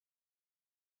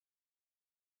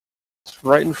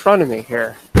right in front of me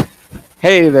here.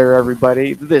 Hey there,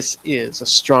 everybody. This is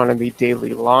Astronomy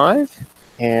Daily Live,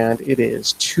 and it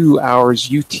is 2 hours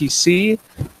UTC.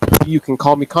 You can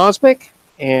call me Cosmic,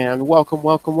 and welcome,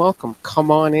 welcome, welcome.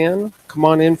 Come on in,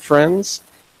 friends,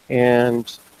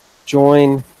 and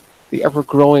join the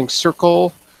ever-growing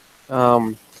circle.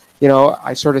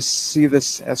 I sort of see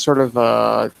this as sort of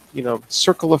a,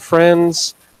 circle of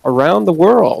friends around the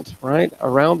world, right?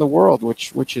 Around the world,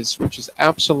 which is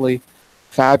absolutely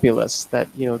fabulous. That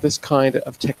this kind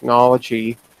of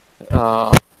technology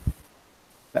that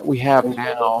we have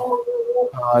now,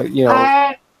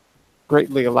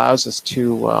 greatly allows us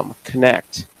to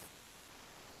connect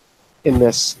in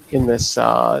this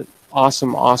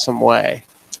awesome way.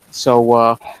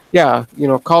 So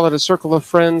call it a circle of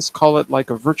friends, call it like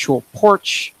a virtual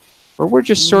porch, where we're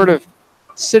just sort of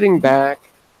sitting back,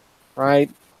 right,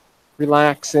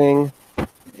 relaxing,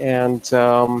 and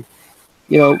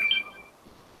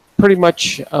pretty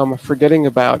much forgetting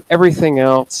about everything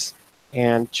else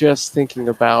and just thinking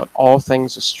about all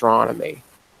things astronomy,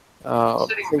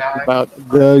 thinking about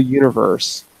the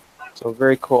universe. So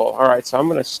very cool. All right, so I'm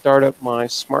going to start up my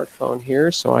smartphone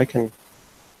here so I can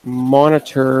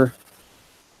monitor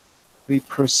the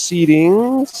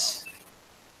proceedings.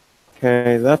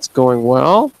 Okay, that's going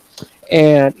well.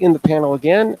 And in the panel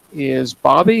again is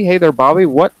Bobby. Hey there, Bobby.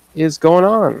 What is going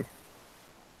on?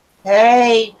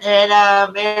 Hey,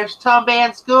 and there's Tom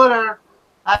Van Scooter.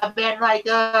 I've been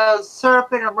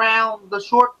surfing around the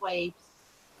shortwaves.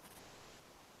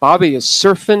 Bobby is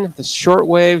surfing the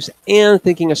shortwaves and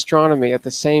thinking astronomy at the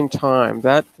same time.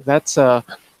 That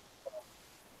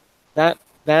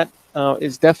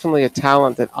is definitely a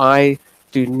talent that I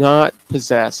do not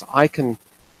possess. I can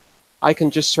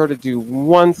just sort of do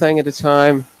one thing at a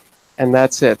time, and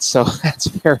that's it. So that's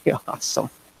very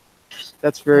awesome.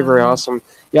 That's very awesome.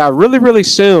 Yeah, really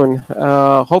soon,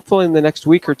 hopefully in the next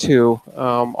week or two,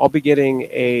 I'll be getting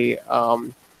a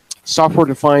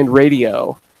software-defined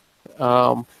radio.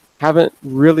 Haven't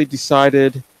really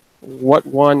decided what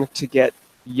one to get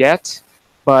yet,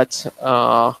 but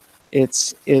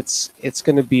it's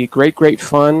going to be great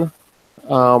fun.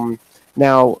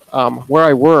 Now, where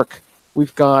I work,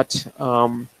 we've got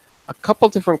a couple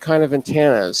different kind of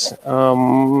antennas.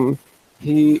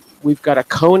 We've got a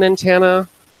cone antenna,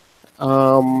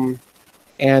 and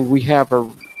we have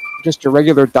just a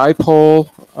regular dipole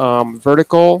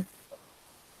vertical,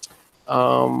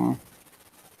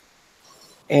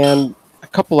 and a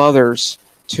couple others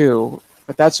too,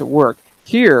 but that's at work.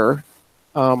 Here,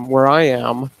 where I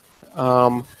am,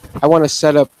 I want to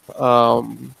set up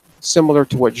similar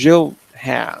to what Jill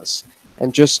has,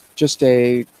 and just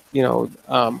a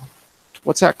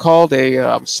what's that called,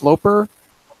 a sloper,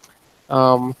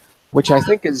 which I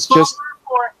think is just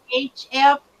for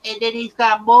HF, and then he's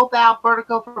got mobile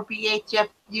vertical for BHF,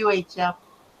 UHF.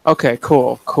 Okay,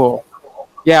 cool.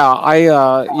 Yeah,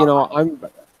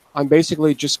 I'm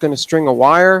basically just going to string a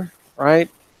wire, right?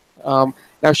 Now,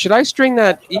 should I string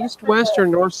that east, west, or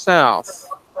north, south?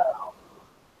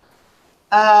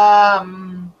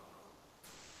 When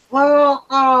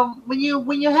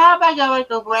you have like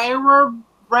a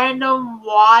random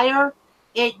wire,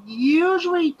 it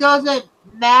usually doesn't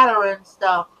matter and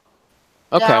stuff.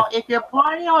 Okay. Now, if you're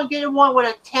planning on getting one with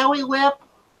a taily lip,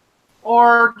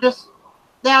 or just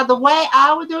now, the way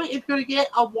I would do it, if you're going to get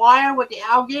a wire with the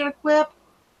alligator clip,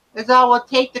 is I will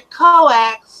take the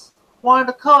coax, one of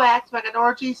the coax, like an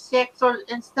RG6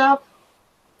 and stuff.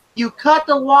 You cut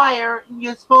the wire, and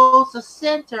you're supposed to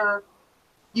center.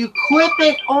 You clip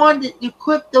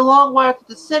the long wire to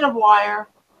the center wire,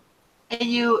 and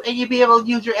you be able to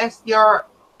use your SDR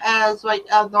as like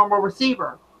a normal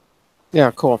receiver.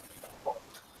 Yeah, cool.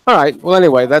 All right. Well,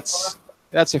 anyway, that's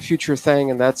a future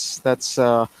thing, and that's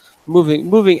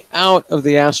moving out of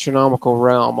the astronomical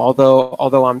realm.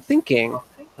 Although I'm thinking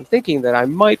that I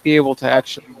might be able to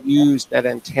actually use that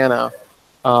antenna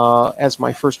as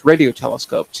my first radio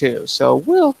telescope too. So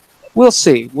we'll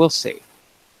see.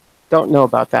 Don't know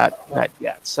about that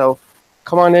yet. So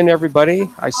come on in, everybody.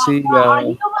 I see. Are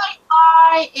you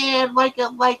by and like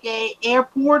a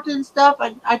airport and stuff?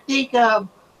 I think no.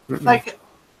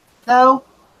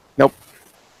 Nope.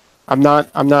 I'm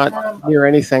not near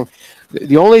anything.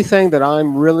 The only thing that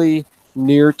I'm really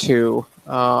near to,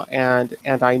 and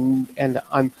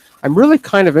I'm really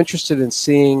kind of interested in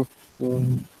seeing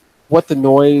what the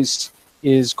noise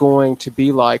is going to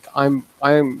be like. I'm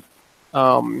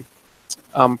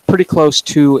pretty close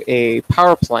to a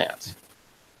power plant,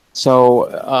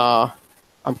 so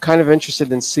I'm kind of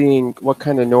interested in seeing what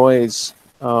kind of noise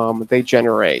they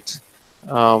generate.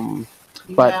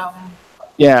 But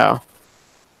yeah,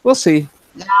 we'll see.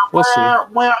 Now, We'll see.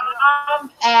 where I'm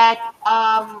at,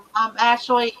 I'm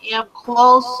actually am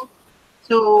close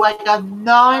to like a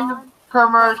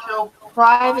non-commercial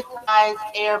privatized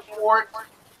airport,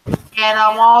 and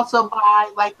I'm also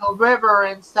by like a river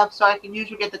and stuff, so I can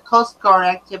usually get the Coast Guard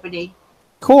activity.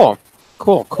 Cool,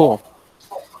 cool, cool.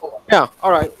 Yeah.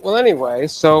 All right. Well, anyway,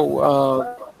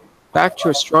 so back to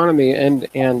astronomy, and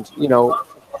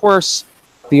of course,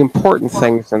 the important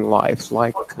things in life,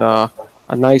 like a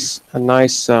nice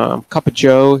cup of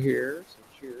Joe here. So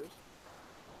cheers.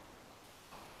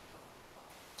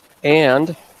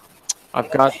 And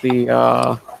I've got the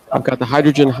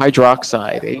hydrogen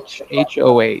hydroxide,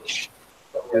 HOH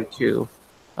here too.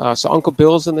 So Uncle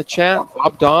Bill's in the chat.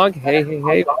 Bob Dog, hey, hey,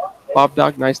 hey, Bob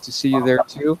Dog, nice to see you there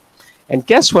too. And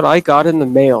guess what I got in the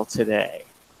mail today?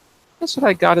 Guess what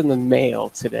I got in the mail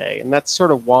today? And that's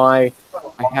sort of why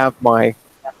I have my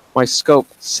scope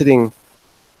sitting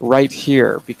right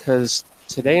here, because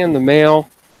today in the mail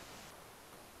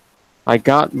I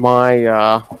got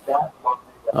my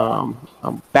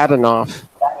Bahtinov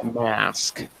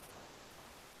mask.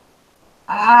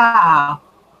 Ah,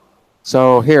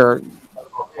 So here,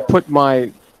 put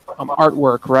my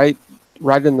artwork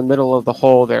right in the middle of the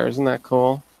hole there. Isn't that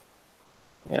cool?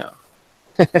 Yeah.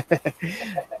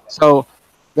 So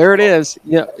there it is.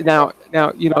 Now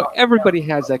everybody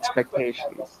has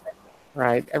expectations,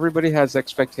 right? Everybody has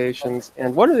expectations,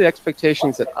 and one of the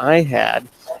expectations that I had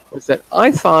was that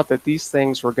I thought that these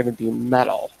things were going to be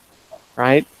metal,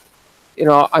 right?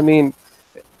 I mean,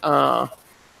 uh,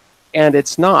 and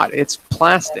it's not. It's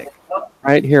plastic,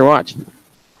 right? Here, watch.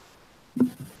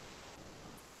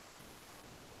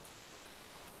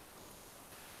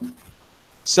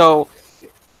 So,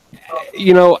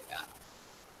 you know,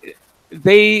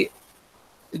 they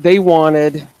they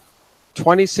wanted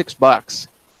 $26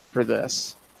 for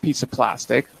this piece of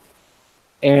plastic,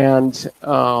 and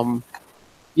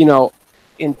you know,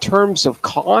 in terms of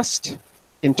cost,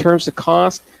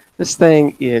 this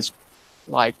thing is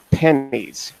like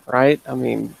pennies, right? I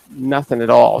mean, nothing at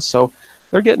all. So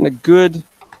they're getting a good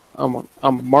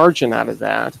margin out of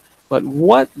that. But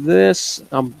what this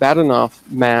Bahtinov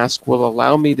mask will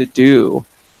allow me to do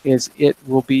is it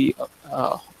will be,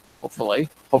 hopefully,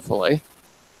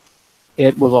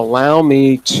 it will allow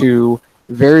me to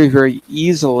very, very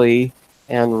easily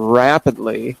and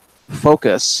rapidly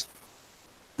focus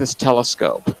this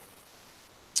telescope.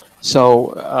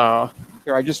 So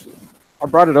here, I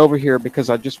brought it over here because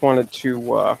I just wanted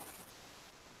to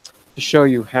show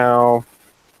you how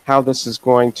this is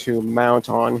going to mount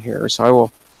on here.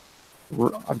 So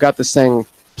I've got this thing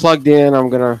plugged in. I'm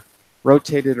going to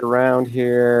rotate it around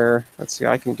here. Let's see,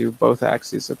 I can do both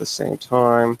axes at the same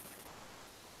time.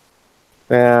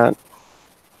 That.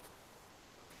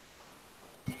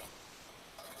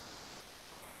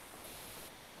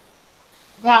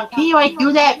 now can you like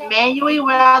do that manually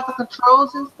without the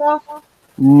controls and stuff?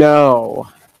 No,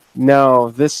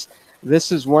 no. This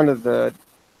is one of the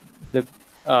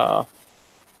uh,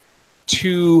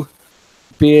 two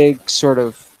big sort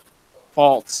of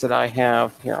faults that I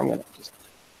have here. I'm going to just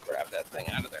grab that thing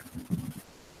out of there.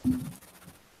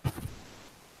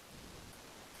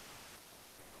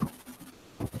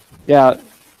 Yeah,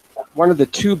 one of the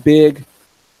two big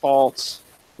faults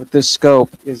with this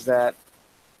scope is that,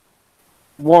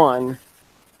 one,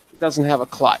 it doesn't have a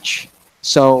clutch.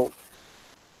 So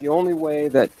the only way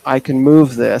that I can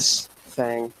move this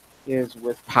thing is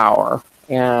with power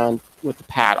and with the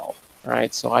paddle,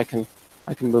 right? So I can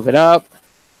move it up,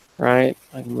 right?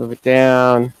 I can move it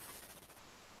down.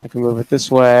 I can move it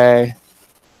this way.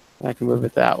 I can move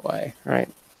it that way, right?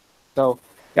 So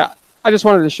yeah, I just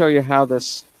wanted to show you how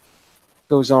this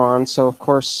goes on. So of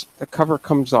course the cover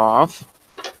comes off.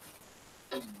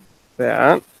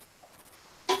 That.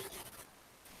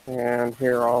 And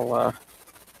here I'll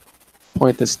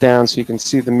point this down so you can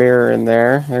see the mirror in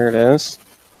there. There it is.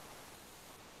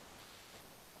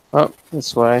 Oh,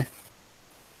 this way.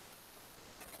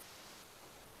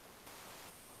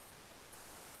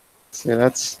 See,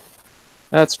 that's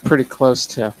pretty close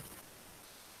to.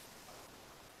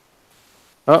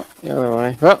 Oh, the other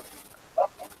way. Oh,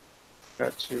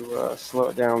 got to slow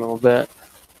it down a little bit.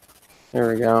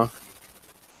 There we go.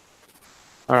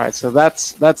 All right, so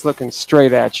that's looking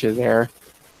straight at you there.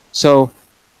 So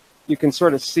you can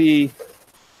sort of see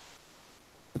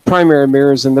the primary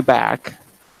mirror is in the back,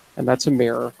 and that's a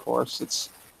mirror, of course. It's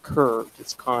curved,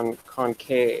 it's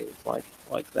concave,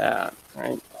 like that,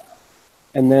 right?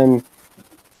 And then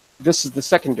this is the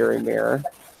secondary mirror,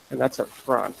 and that's up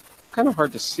front. Kind of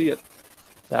hard to see it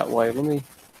that way. Let me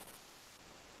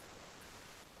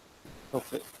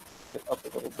tilt it up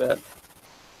a little bit.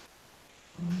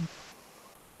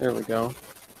 There we go.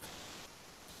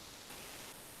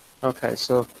 Okay,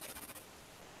 so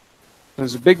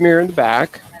there's a big mirror in the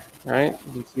back, right?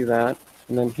 You can see that.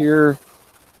 And then here's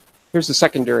the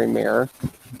secondary mirror.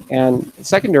 And the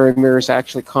secondary mirror is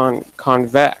actually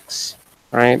convex,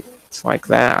 right? It's like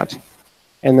that.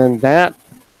 And then that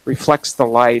reflects the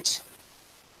light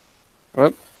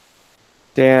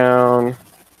down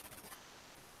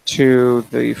to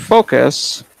the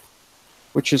focus,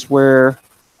 which is where,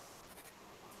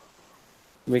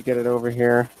 let me get it over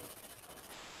here.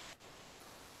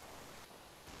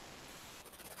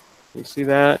 You see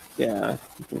that? Yeah,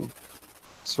 you can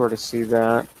sort of see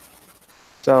that.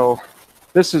 So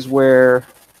this is where,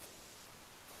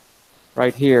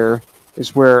 right here,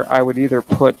 is where I would either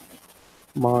put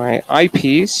my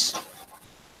eyepiece,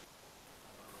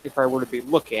 if I were to be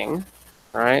looking,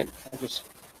 right? I just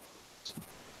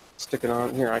stick it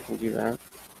on here. I can do that.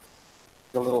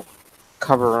 A little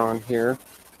cover on here.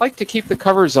 I like to keep the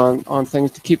covers on things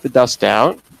to keep the dust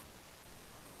out.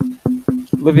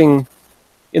 Living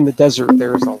in the desert,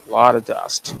 there's a lot of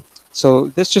dust. So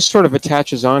this just sort of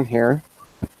attaches on here.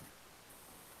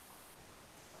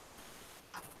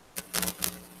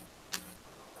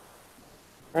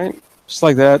 Right? Just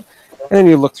like that. And then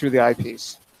you look through the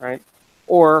eyepiece, right?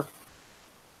 Or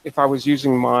if I was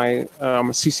using my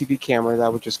CCD camera,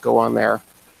 that would just go on there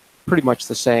pretty much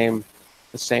the same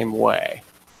way.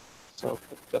 So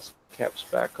put the dust caps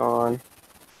back on.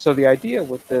 So the idea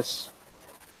with this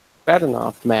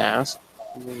Bahtinov mask,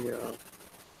 let me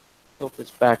tilt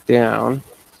this back down.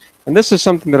 And this is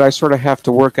something that I sort of have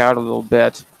to work out a little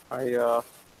bit.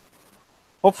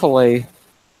 Hopefully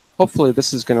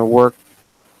this is going to work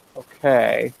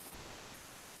okay.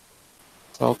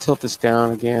 So I'll tilt this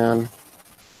down again,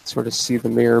 sort of see the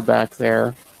mirror back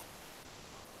there.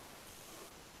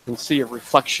 You can see a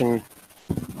reflection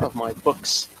of my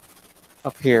books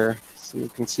up here. So you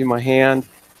can see my hand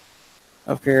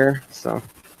up here. So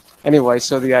anyway,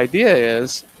 so the idea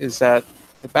is that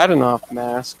the Bahtinov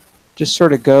mask just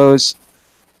sort of goes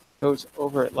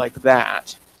over it like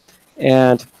that.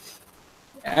 And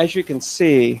as you can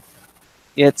see,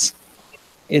 it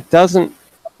doesn't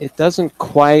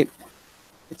quite,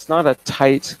 it's not a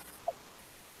tight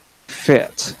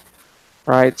fit,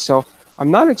 right? So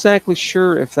I'm not exactly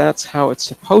sure if that's how it's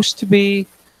supposed to be,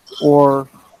 or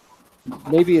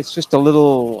maybe it's just a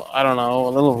little, I don't know, a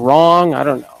little wrong, I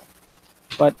don't know.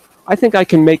 But I think I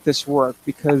can make this work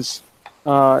because,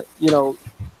 you know,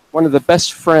 one of the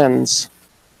best friends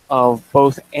of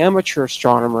both amateur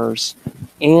astronomers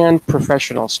and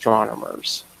professional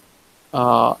astronomers,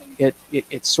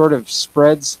 it sort of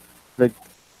spreads the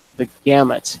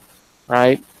gamut,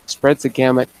 right? Spreads the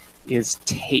gamut is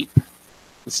tape.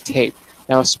 It's tape.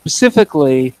 Now,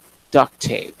 specifically duct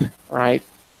tape, right?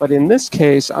 But in this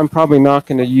case, I'm probably not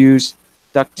going to use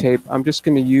duct tape. I'm just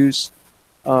going to use,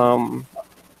 you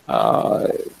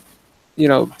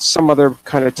know, some other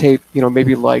kind of tape, you know,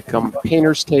 maybe like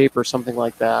painter's tape or something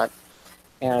like that.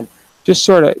 And just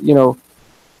sort of, you know,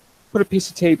 put a piece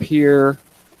of tape here,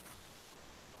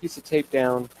 piece of tape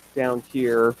down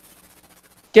here,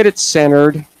 get it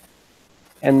centered,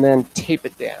 and then tape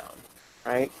it down,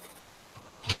 right?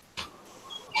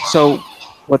 So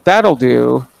what that'll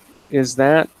do is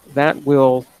that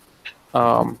will,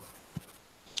 when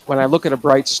I look at a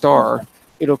bright star,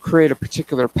 it'll create a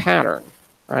particular pattern,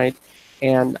 right?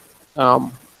 And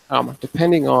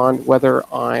depending on whether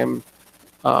I'm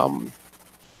on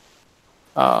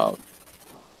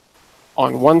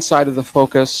one side of the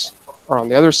focus or on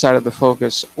the other side of the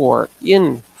focus or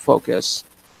in focus,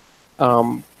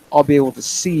 I'll be able to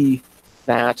see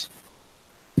that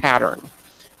pattern.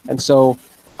 And so,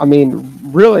 I mean,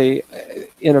 really,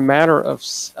 in a matter of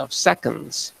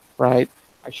seconds, right,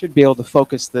 I should be able to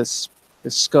focus this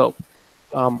scope.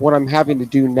 What I'm having to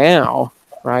do now,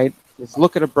 right, is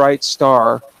look at a bright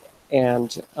star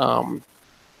and run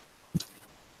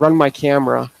my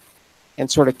camera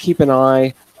and sort of keep an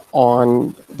eye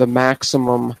on the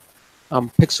maximum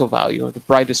pixel value, or the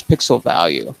brightest pixel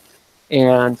value.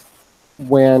 And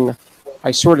when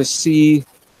I sort of see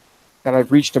that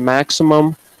I've reached a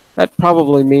maximum, that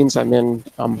probably means I'm in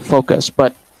focus.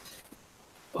 But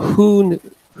who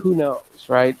knows,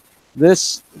 right?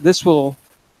 This will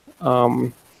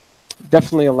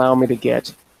definitely allow me to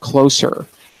get closer.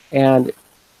 And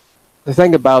the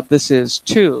thing about this is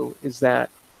that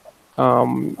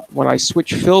when I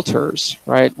switch filters,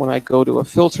 right, when I go to a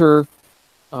filter,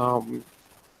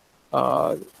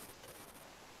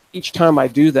 each time I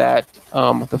do that,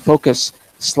 the focus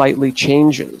slightly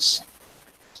changes.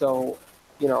 So,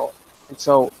 you know, and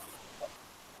so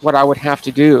what I would have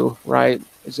to do, right,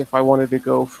 is if I wanted to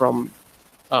go from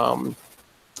like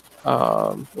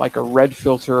a red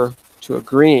filter to a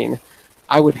green,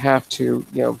 I would have to,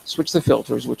 switch the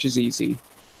filters, which is easy.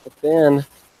 But then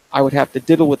I would have to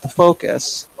diddle with the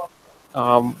focus,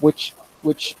 which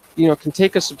can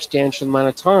take a substantial amount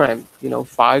of time.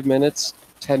 5 minutes,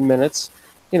 10 minutes.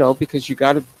 Because you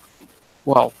got to.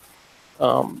 Well,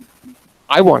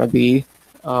 I want to be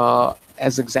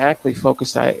as exactly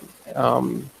focused.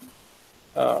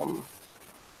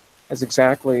 As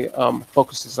exactly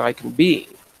focused as I can be.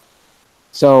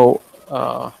 So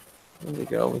there we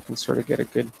go. We can sort of get a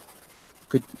good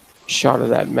shot of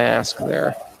that mask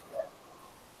there.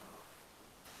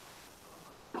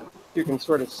 You can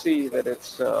sort of see that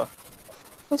it's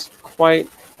doesn't quite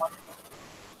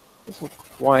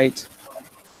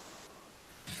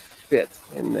fit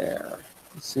in there.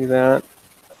 You see that?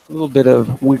 A little bit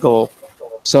of wiggle.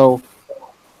 So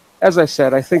as I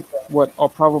said, I think what I'll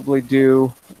probably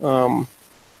do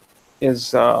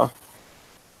is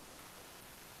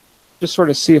just sort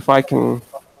of see if I can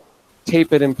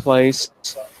tape it in place.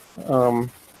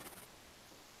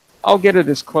 I'll get it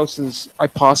as close as I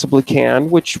possibly can,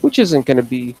 which isn't going to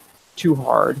be too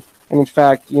hard. And in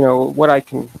fact, what I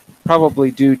can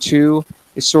probably do too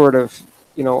is sort of,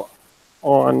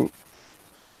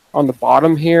 on the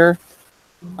bottom here,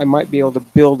 I might be able to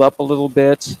build up a little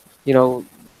bit,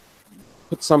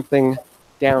 put something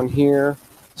down here.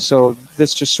 So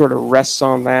this just sort of rests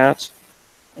on that,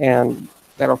 and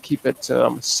that'll keep it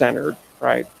centered,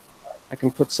 right? I can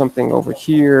put something over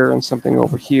here and something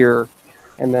over here,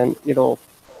 and then it'll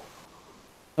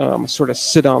sort of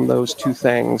sit on those two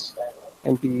things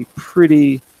and be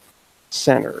pretty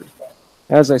centered.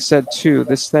 As I said too,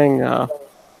 this thing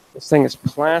is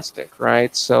plastic,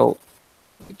 right? So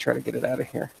let me try to get it out of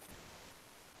here.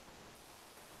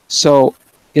 So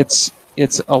it's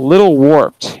a little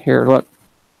warped here. Look.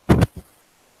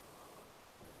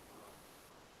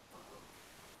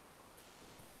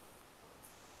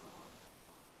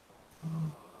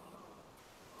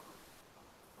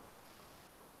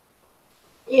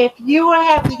 If you would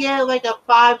have to get like a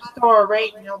 5-star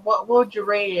rating, what would you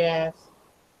rate it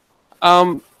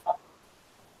as?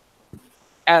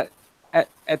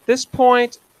 At this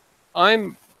point,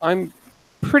 I'm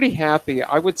pretty happy.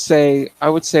 I would say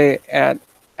at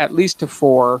least a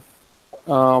 4.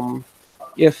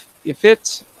 If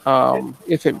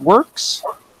it works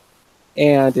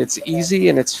and it's easy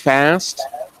and it's fast,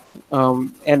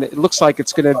 and it looks like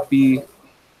it's going to be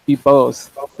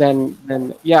both,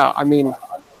 then yeah, I mean,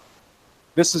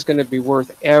 this is going to be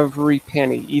worth every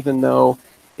penny, even though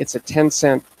it's a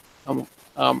 10-cent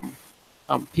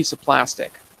piece of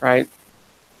plastic, right?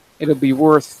 It'll be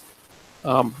worth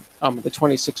the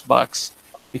 $26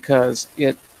 because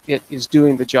it is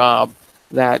doing the job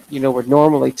that would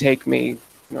normally take me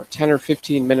 10 or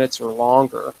 15 minutes or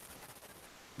longer.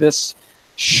 This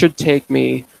should take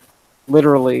me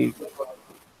literally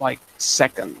like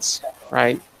seconds,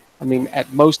 right? I mean,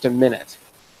 at most a minute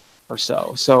or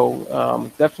so.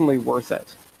 So definitely worth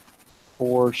it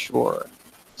for sure.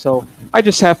 So I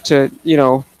just have to,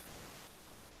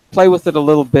 play with it a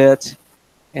little bit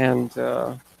and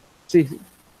see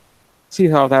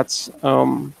how that's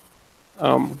going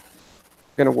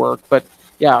to work. But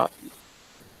yeah,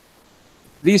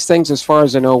 these things, as far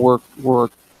as I know,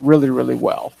 work really, really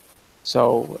well.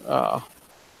 So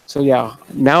yeah,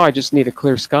 now I just need a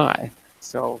clear sky.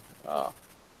 So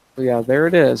yeah, there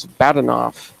it is,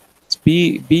 Bahtinov. It's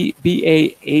Bahtinov,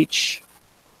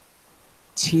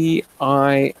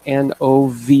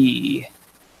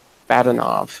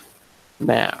 Bahtinov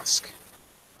mask.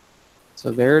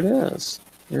 So there it is.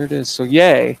 There it is. So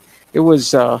yay! It was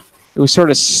sort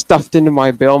of stuffed into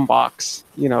my bail box.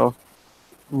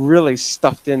 Really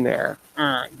stuffed in there.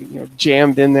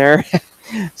 Jammed in there.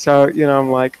 So I'm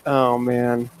like, oh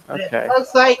man, okay. It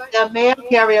looks like the mail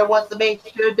carrier wants to make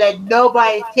sure that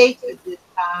nobody takes it this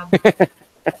time.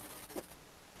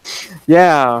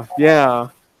 Yeah.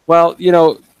 Well,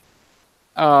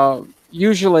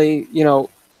 usually,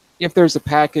 if there's a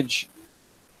package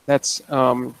that's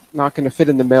not going to fit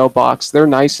in the mailbox, they're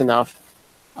nice enough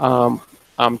to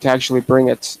actually bring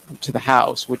it to the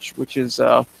house, which is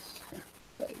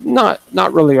not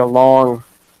really a long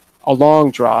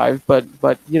drive, but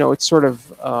it's sort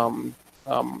of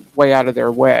way out of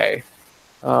their way.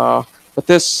 But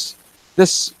this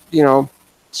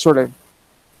sort of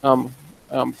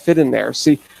fit in there.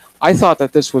 See, I thought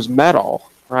that this was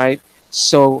metal, right?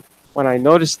 So when I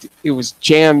noticed it was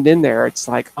jammed in there, it's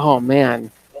like, oh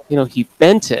man, he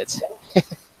bent it.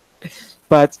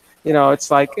 But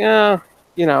it's like, I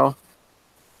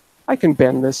can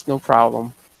bend this, no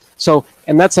problem. So,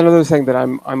 and that's another thing that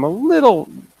I'm a little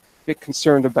bit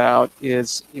concerned about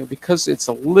is, because it's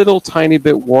a little tiny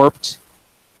bit warped,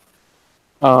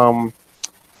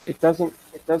 it doesn't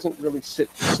really sit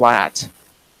flat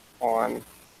on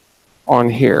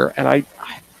here, and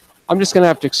I'm just going to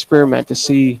have to experiment to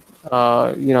see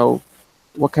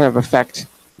what kind of effect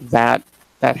that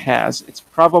has. It's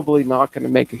probably not going to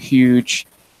make a huge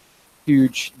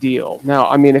deal. Now,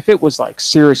 I mean, if it was like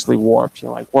seriously warped,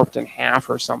 like warped in half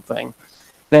or something,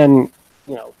 then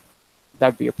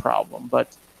that'd be a problem.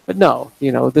 But no,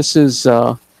 this is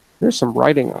there's some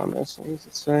writing on this. What does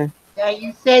it say? Now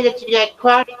you say that you got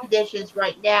chronic conditions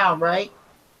right now, right?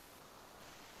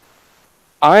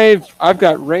 I've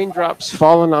got raindrops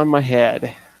falling on my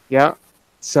head. Yeah.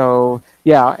 So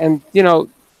yeah, and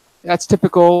that's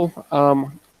typical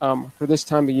for this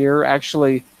time of year.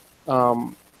 Actually,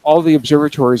 all the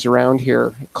observatories around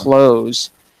here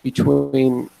close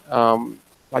between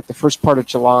like the first part of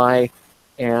July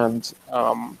and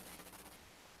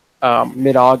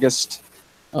mid-August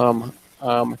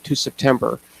to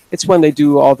September. It's when they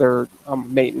do all their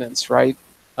maintenance, right?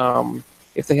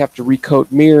 If they have to recoat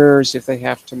mirrors, if they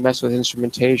have to mess with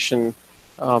instrumentation,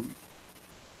 they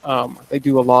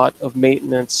do a lot of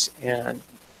maintenance and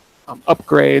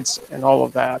upgrades and all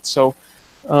of that. So,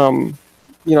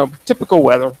 typical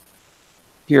weather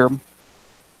here,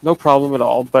 no problem at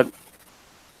all. But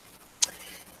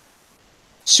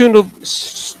soon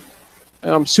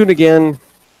again,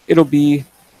 it'll be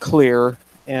clear,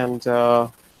 and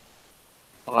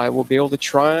I will be able to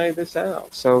try this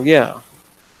out. So yeah,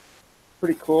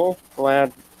 pretty cool.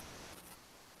 Glad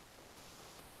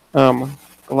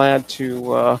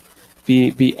to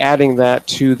be adding that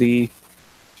to the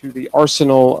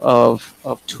arsenal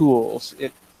of tools.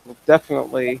 It'll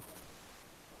definitely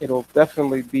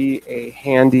be a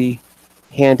handy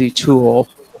tool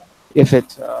if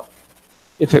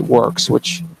it works,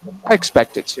 which I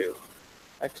expect it to.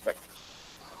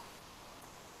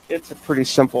 It's a pretty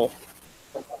simple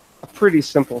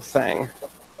thing.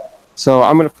 So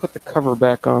I'm going to put the cover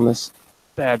back on this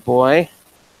bad boy.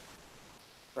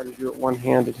 Try to do it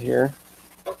one-handed here.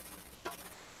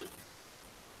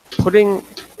 Putting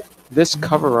this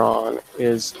cover on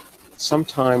is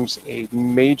sometimes a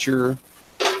major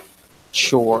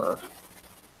chore.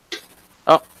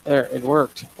 Oh, there, it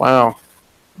worked. Wow.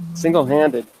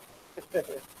 Single-handed.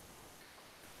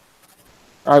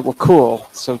 All right, well, cool.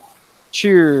 So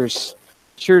cheers.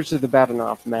 Cheers to the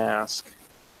Bahtinov mask.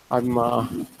 I'm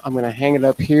going to hang it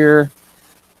up here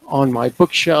on my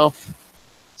bookshelf,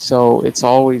 so it's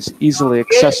always easily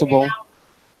accessible.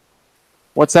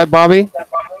 What's that, Bobby?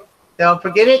 Don't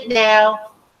forget it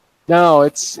now. No,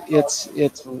 it's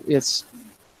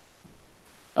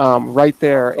right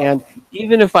there. And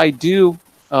even if I do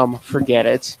forget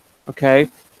it, okay,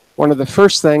 one of the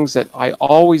first things that I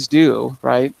always do,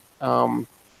 right, right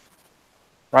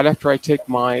after I take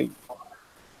my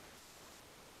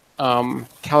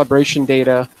calibration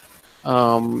data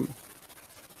and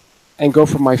go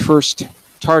for my first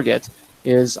target,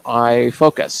 is I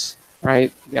focus,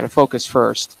 right? You got to focus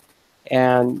first.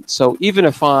 And so even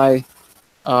if I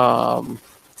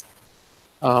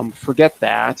forget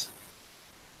that,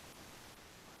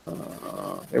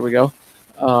 there we go,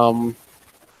 I'll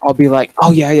be like,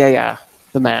 oh yeah,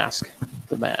 the mask.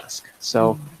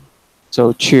 So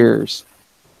cheers.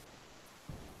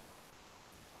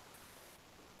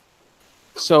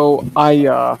 So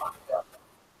I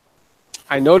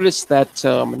noticed that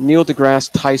Neil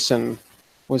deGrasse Tyson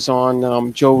was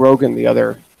on Joe Rogan the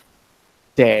other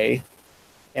day,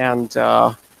 and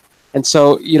so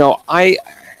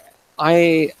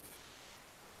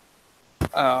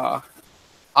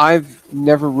I've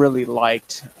never really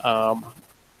liked Neil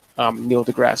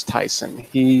deGrasse Tyson.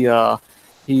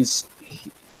 He's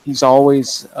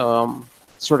always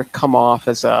sort of come off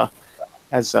as a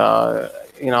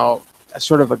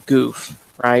sort of a goof,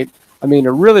 right? I mean,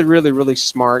 a really, really, really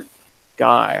smart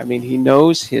guy. I mean, he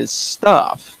knows his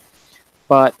stuff,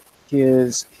 but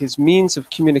his means of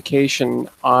communication,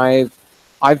 I've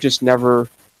just never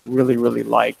really, really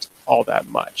liked all that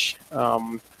much.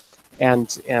 But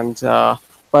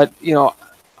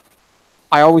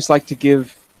I always like to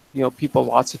give people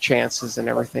lots of chances and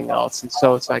everything else. And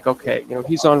so it's like, okay,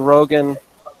 he's on Rogan,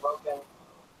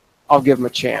 I'll give him a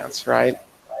chance, right?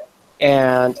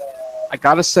 And I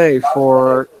gotta say,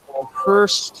 for the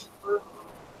first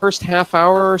half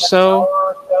hour or so,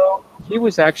 he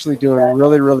was actually doing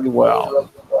really, really well.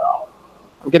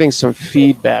 I'm getting some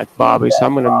feedback, Bobby, so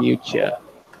I'm gonna mute you.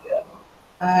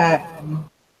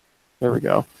 There we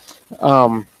go.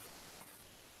 For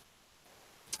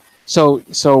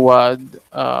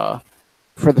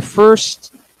the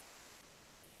first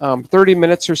 30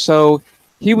 minutes or so,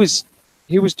 he was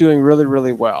doing really,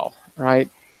 really well, right?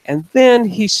 And then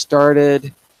he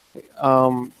started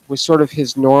with sort of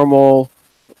his normal.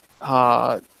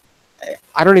 I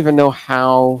don't even know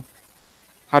how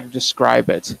to describe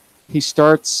it. He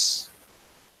starts.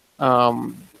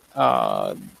 Um,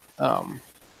 uh, um,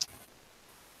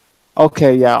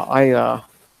 okay, yeah,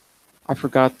 I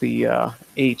forgot the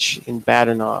H in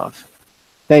Bahtinov.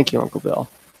 Thank you, Uncle Bill.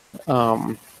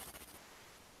 Um,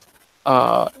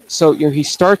 so he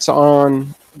starts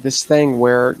on this thing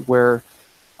where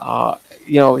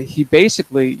he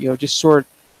basically just sort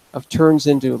of turns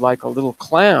into like a little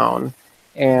clown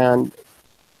and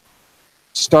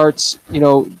starts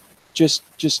just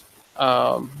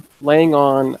laying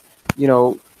on you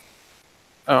know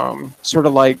sort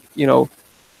of like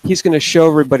he's going to show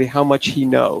everybody how much he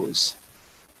knows,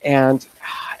 and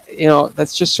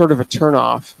that's just sort of a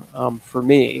turnoff for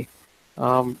me.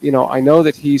 I know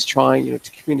that he's trying to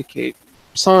communicate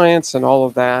science and all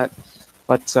of that,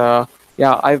 but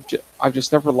yeah, I've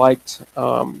just never liked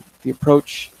the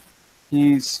approach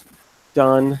he's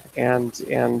done, and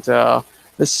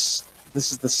this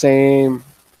is the same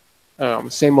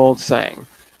old thing.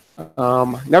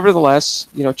 Nevertheless,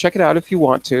 check it out if you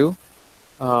want to,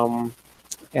 um,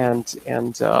 and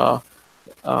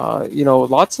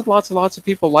lots and lots and lots of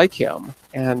people like him,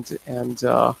 and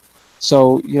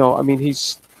so I mean,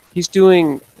 he's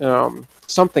doing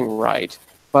something right,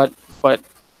 but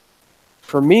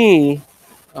for me,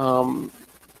 um,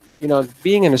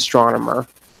 being an astronomer,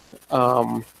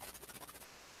 um,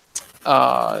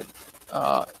 uh,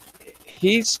 uh,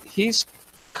 he's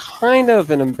kind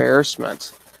of an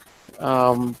embarrassment.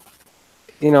 Um,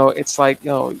 it's like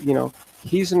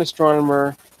he's an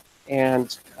astronomer,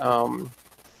 and um,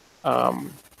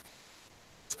 um,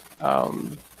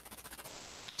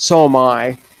 so am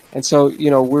I, and so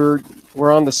we're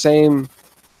on the same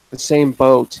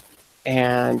boat,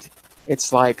 and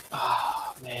it's like,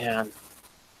 oh man,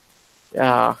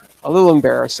 yeah, a little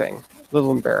embarrassing.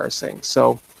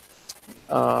 So,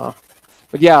 but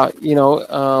yeah,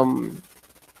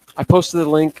 I posted the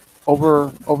link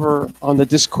over on the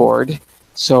Discord,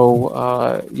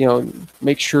 so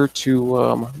make sure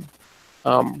to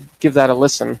give that a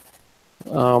listen,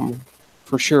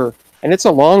 for sure. And it's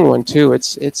a long one too.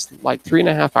 It's like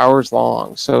 3.5 hours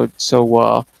long. So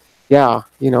yeah,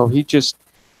 he just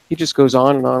goes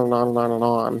on and on and on and on and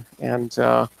on. And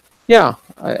yeah,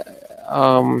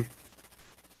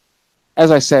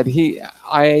 as I said,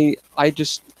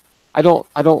 I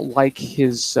don't like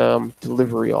his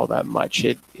delivery all that much.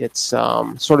 It's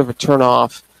sort of a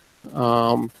turnoff,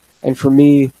 and for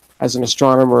me as an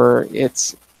astronomer,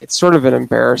 it's sort of an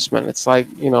embarrassment. It's like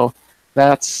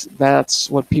that's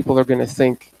what people are going to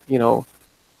think.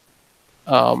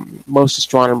 Most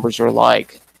astronomers are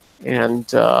like, and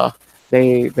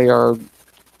they are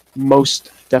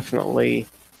most definitely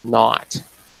not,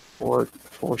 for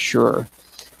sure.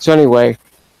 So anyway,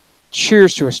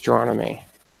 cheers to astronomy.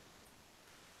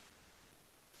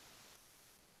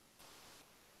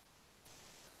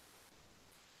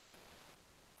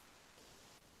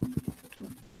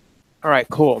 All right,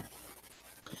 cool.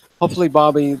 Hopefully,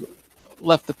 Bobby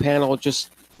left the panel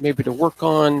just maybe to work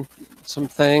on some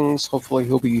things. Hopefully,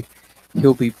 he'll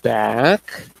be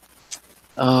back.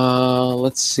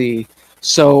 Let's see.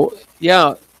 So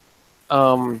yeah,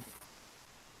 um,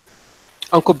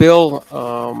 Uncle Bill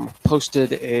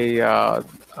posted a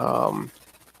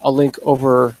link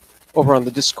over on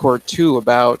the Discord too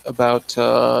about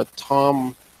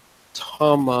Tom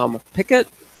Pickett.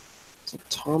 Is it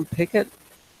Tom Pickett?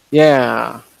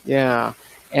 Yeah, yeah.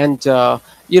 And Uncle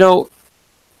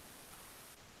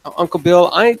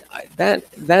Bill,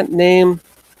 that name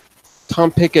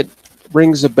Tom Pickett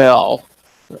rings a bell.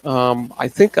 I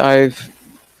think I've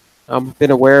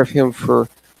been aware of him for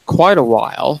quite a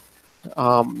while.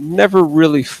 Never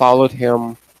really followed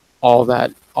him all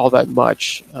that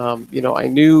much. I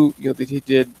knew that he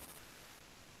did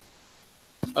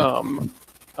the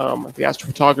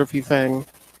astrophotography thing,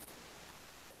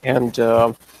 and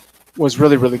was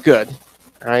really, really good,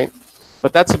 right?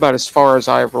 But that's about as far as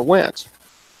I ever went.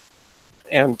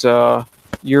 And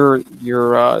you're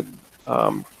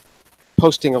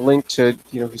posting a link to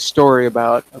his story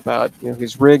about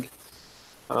his rig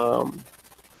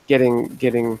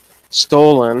getting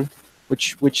stolen,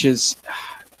 which is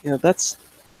that's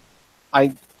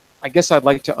I I guess I'd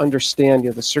like to understand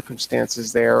the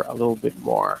circumstances there a little bit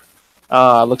more.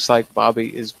 Looks like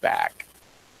Bobby is back.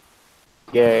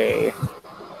 Yay.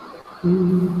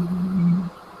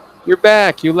 You're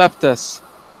back. You left us.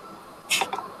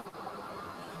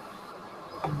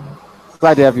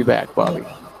 Glad to have you back, Bobby.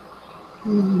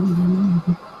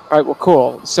 All right. Well,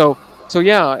 cool. So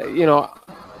yeah,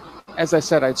 as I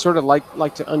said, I'd sort of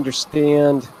like to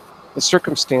understand the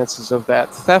circumstances of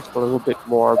that theft a little bit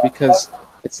more, because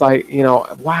it's like,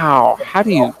 wow, how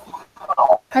do you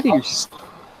how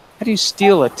do you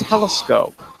steal a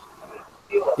telescope?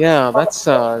 Yeah, that's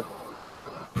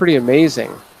pretty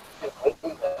amazing.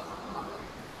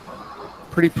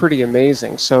 Pretty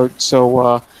amazing.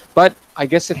 But I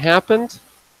guess it happened.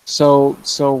 So,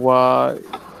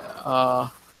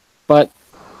 but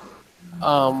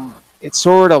it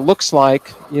sort of looks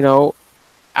like,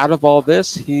 out of all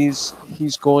this, he's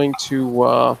going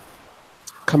to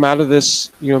come out of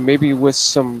this, maybe with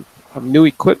some new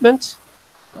equipment,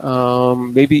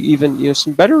 maybe even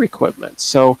some better equipment.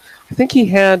 So I think he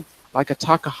had like a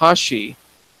Takahashi,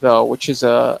 though, which is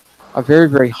a very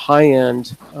very high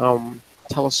end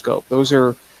telescope. Those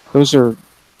are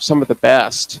some of the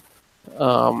best.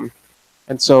 Um,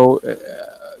 and so,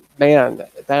 man,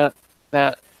 that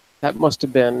that must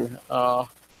have been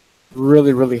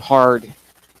really really hard,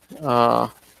 uh,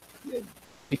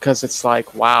 because it's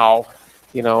like, wow,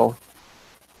 you know,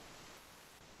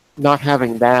 not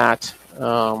having that,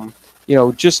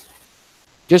 just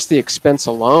the expense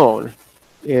alone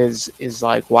is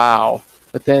like, wow.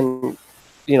 But then,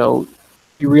 you know,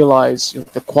 you realize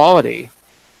the quality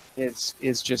is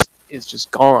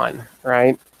just gone,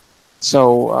 right?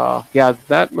 So yeah,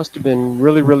 that must have been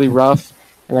really really rough.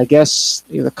 And I guess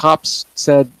the cops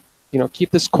said,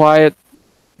 keep this quiet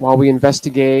while we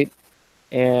investigate.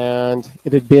 And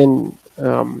it had been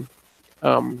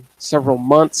several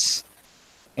months,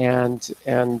 and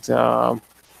uh,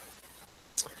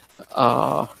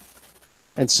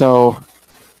 and so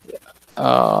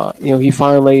he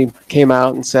finally came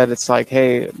out and said, it's like,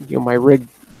 hey, my rig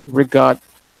got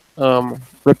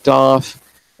ripped off.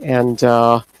 And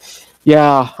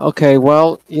yeah, okay,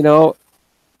 well,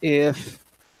 if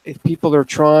people are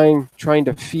trying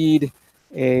to feed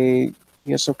a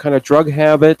some kind of drug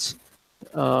habit,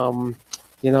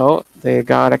 they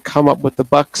got to come up with the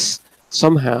bucks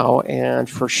somehow. And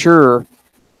for sure,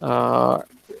 uh,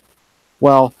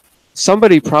 well,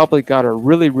 somebody probably got a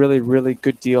really, really, really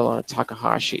good deal on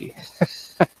Takahashi.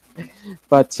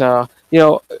 But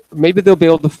maybe they'll be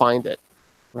able to find it,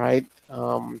 right?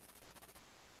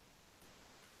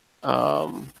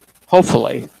 Um,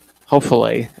 hopefully,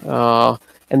 hopefully,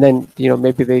 and then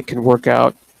maybe they can work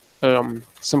out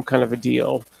some kind of a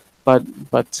deal. But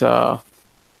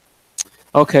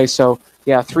okay, so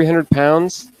yeah, 300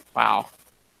 pounds. Wow.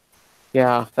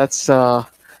 Yeah, that's a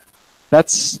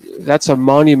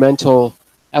monumental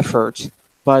effort.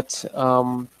 But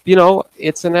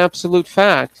it's an absolute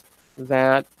fact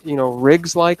that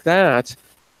rigs like that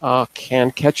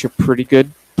can catch a pretty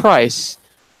good price.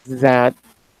 That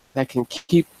can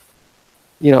keep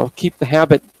the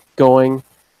habit going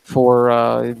for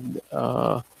a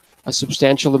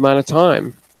substantial amount of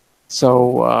time.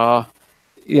 So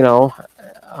you know,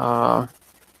 uh,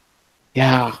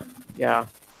 yeah, yeah.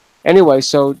 Anyway,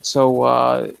 so there's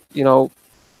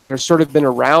sort of been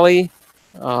a rally.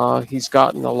 He's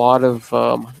gotten a lot of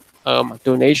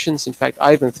donations. In fact,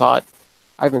 I even thought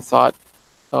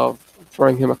of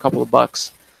throwing him a couple of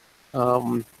bucks.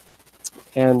 Um,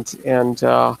 and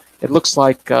it looks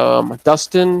like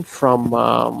Dustin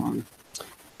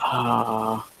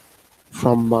uh,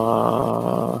 from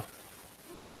um,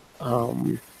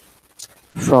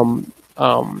 from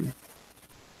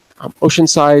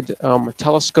Oceanside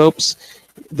Telescopes.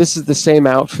 This is the same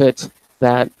outfit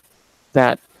that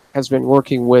has been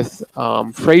working with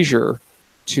Fraser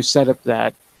to set up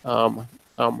that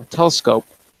telescope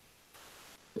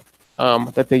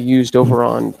that they used over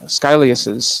on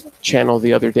Skylius's channel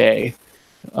the other day.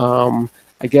 I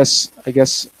guess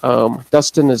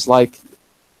Dustin is like,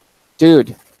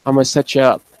 dude, I'm gonna set you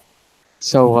up.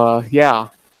 So yeah,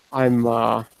 I'm.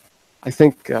 I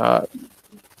think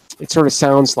it sort of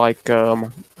sounds like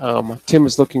Tim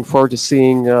is looking forward to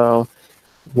seeing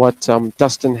what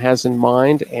Dustin has in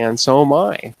mind, and so am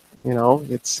I.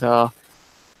 It's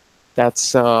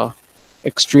that's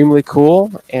extremely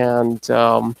cool. And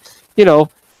I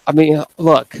mean,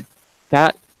 look,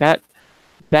 that that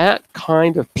that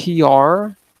kind of PR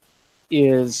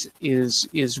is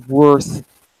worth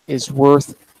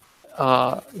 10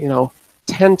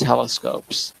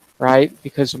 telescopes, right?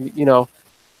 Because I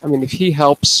mean, if he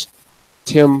helps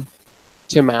Tim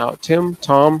out,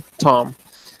 Tom,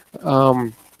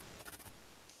 um,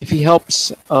 if he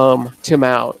helps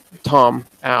Tom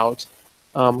out,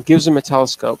 gives him a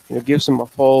telescope, gives him a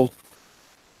full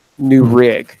new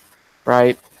rig,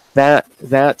 right?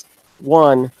 That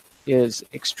one is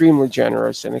extremely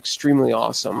generous and extremely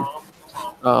awesome.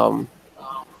 Um,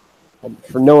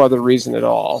 for no other reason at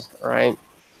all, right?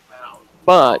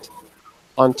 But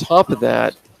on top of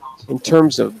that, in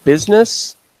terms of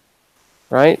business,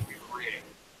 right?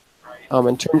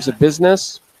 In terms of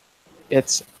business,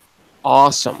 it's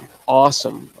awesome,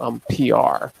 awesome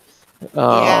PR.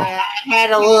 Yeah, I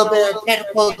had a little bit of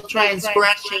technical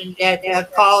transgression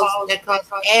that caused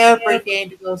everything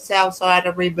to go south, so I had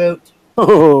to reboot.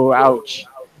 Oh, ouch,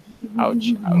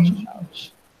 ouch, ouch,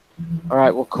 ouch. All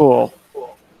right, well, cool.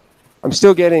 I'm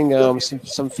still getting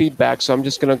some feedback, so I'm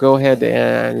just going to go ahead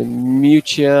and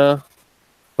mute you.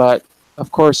 But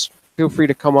of course, feel free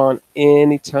to come on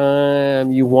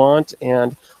anytime you want,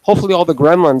 and hopefully all the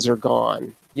gremlins are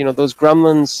gone. You know, those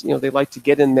gremlins, you know, they like to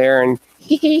get in there and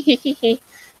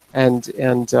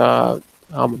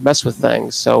mess with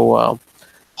things. So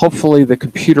hopefully the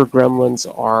computer gremlins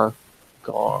are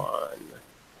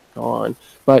gone.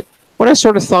 But what I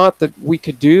sort of thought that we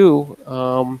could do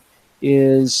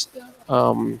is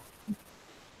go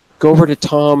over to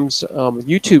Tom's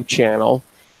YouTube channel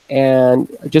and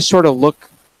just sort of look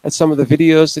at some of the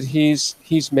videos that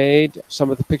he's made,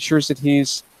 some of the pictures that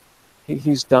he's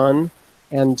done,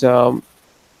 and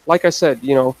like I said,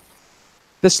 you know,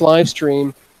 this live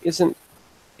stream isn't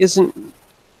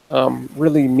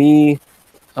really me,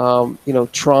 you know,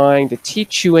 trying to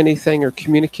teach you anything or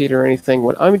communicate or anything.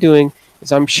 What I'm doing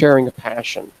is I'm sharing a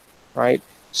passion, right?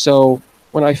 So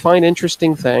when I find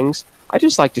interesting things, I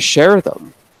just like to share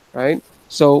them, right?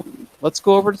 So let's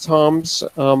go over to Tom's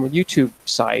YouTube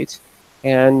site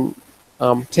and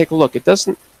take a look. It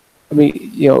doesn't, I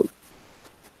mean, you know,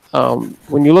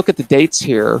 when you look at the dates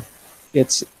here,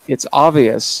 it's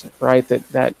obvious, right,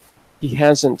 that he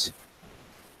hasn't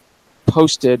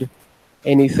posted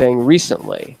anything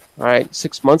recently, right?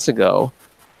 6 months ago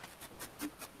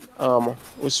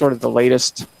was sort of the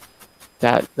latest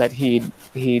that he'd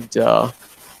done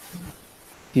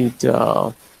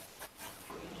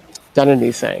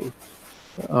anything.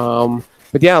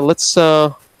 But yeah, let's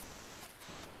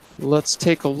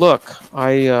take a look.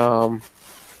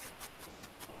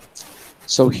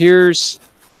 So here's,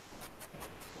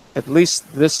 at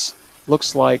least this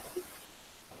looks like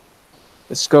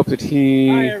the scope that he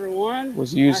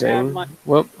was using.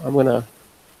 Well, I'm gonna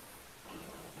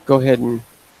go ahead and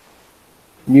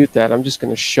mute that. I'm just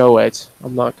gonna show it.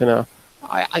 I'm not gonna.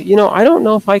 You know, I don't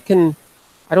know if I can.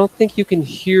 I don't think you can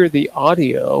hear the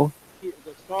audio. The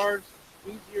stars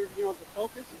easier, you know, to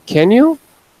focus. Can you?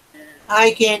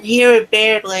 I can hear it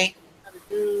barely. How to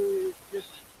do is just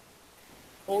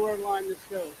polar line the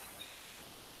scope.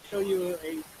 Show you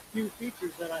a few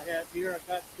features that I have here. I've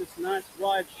got this nice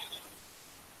wide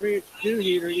 3-inch dew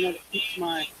heater, you know, that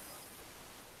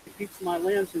keeps my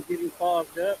lens from getting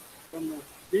fogged up from the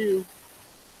dew.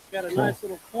 Got a nice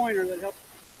little pointer that helps.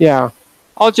 Yeah,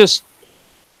 I'll just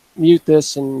mute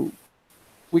this and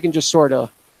we can just sort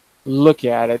of look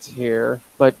at it here.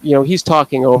 But you know, he's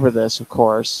talking over this, of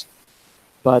course.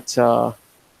 But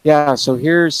yeah, so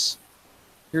here's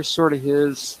sort of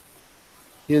his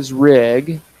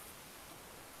rig.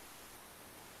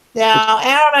 Now,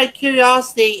 out of my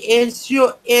curiosity, is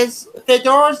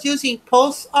Fedora's using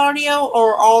pulse audio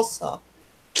or also?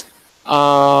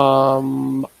 I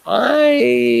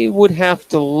would have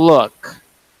to look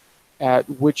at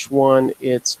which one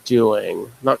it's doing.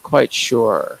 Not quite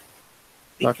sure.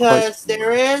 Because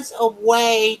there is a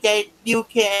way that you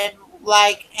can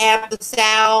like have the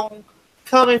sound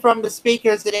coming from the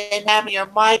speakers and then having your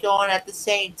mic on at the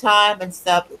same time and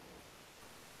stuff.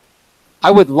 I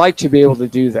would like to be able to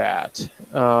do that.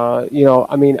 You know,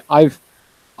 I mean, I've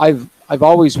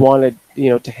always wanted, you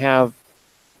know, to have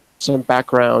some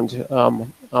background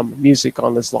music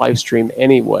on this live stream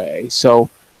anyway. So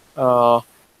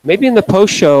maybe in the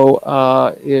post show,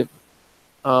 if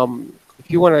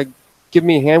you want to give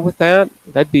me a hand with that,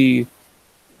 that'd be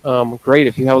great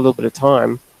if you have a little bit of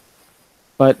time.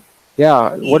 But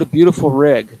yeah, what a beautiful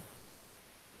rig.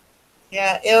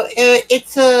 Yeah,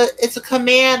 it's a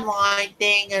command line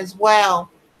thing as well.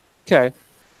 Okay.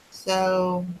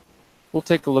 So we'll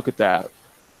take a look at that.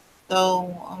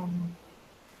 So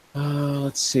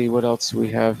let's see what else we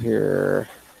have here.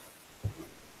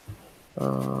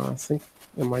 I think,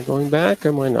 am I going back?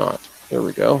 Am I not? There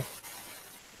we go.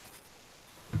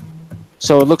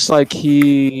 So it looks like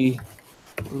he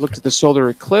looked at the solar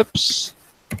eclipse.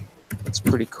 That's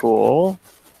pretty cool.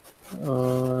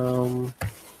 Of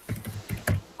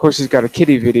course, he's got a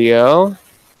kitty video.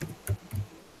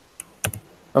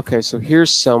 Okay, so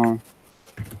here's some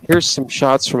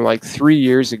shots from like 3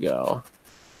 years ago.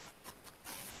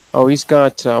 Oh, he's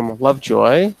got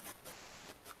Lovejoy,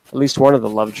 at least one of the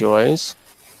Lovejoys.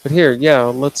 But here, yeah,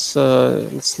 let's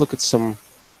look at some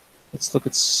Let's look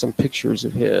at some pictures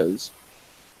of his.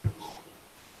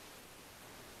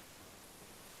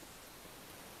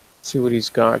 See what he's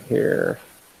got here.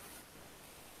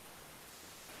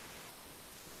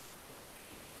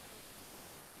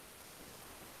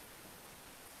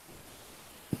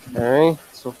 Okay,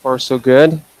 so far so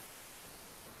good.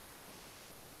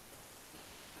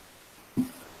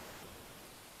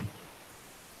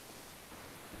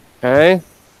 Okay.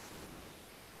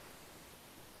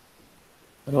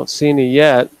 I don't see any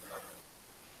yet.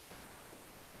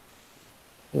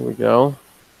 There we go.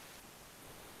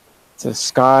 It's a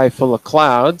sky full of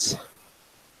clouds.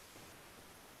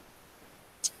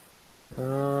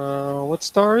 What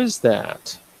star is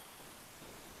that?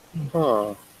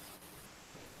 Huh.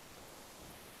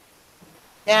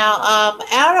 Now,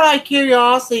 out of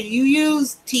curiosity, you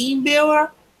use Team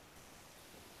Builder?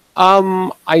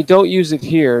 I don't use it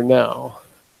here, no.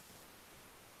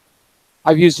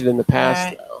 I've used it in the past,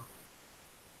 Right. though.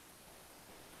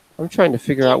 I'm trying to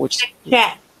figure out which...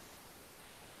 Chat.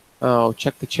 Oh,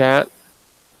 check the chat.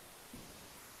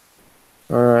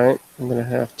 All right, I'm going to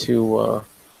have to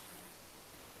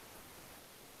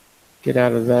get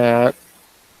out of that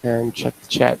and check the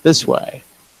chat this way.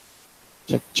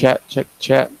 Check the chat, check the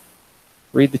chat.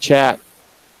 Read the chat.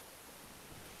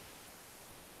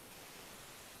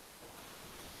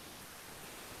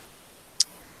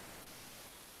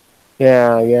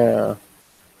 Yeah.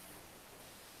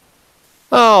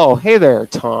 Oh, hey there,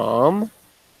 Tom.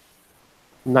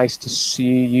 Nice to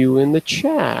see you in the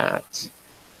chat.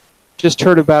 Just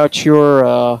heard about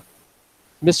your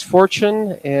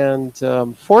misfortune and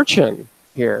fortune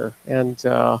here. And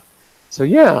so,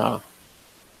 yeah,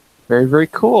 very, very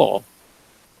cool.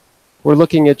 We're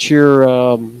looking at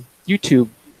your YouTube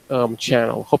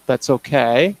channel. Hope that's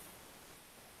okay.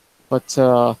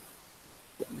 But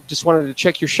just wanted to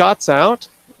check your shots out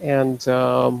and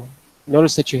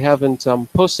notice that you haven't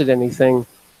posted anything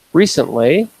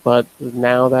recently, but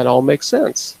now that all makes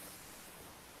sense.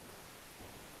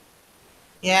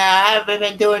 Yeah, I haven't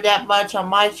been doing that much on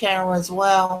my channel as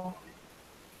well.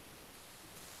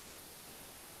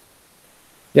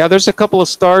 Yeah, there's a couple of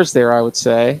stars there, I would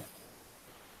say.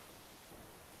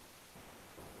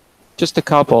 Just a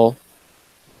couple.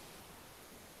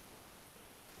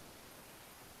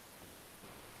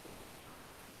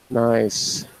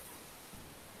 Nice.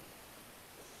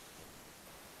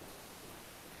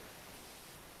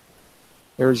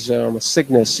 There's a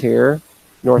Cygnus here,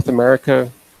 North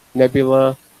America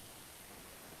Nebula.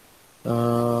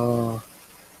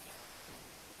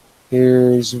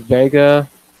 Here's Vega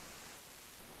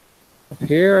up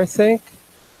here, I think.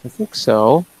 I think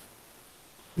so.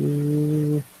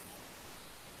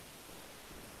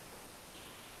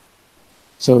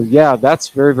 So yeah, that's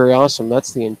very, very awesome.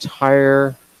 That's the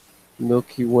entire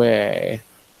Milky Way.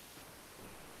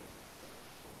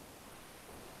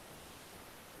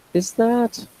 Is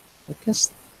that? I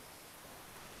guess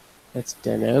that's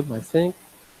Deneb, I think.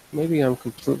 Maybe I'm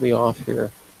completely off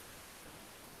here.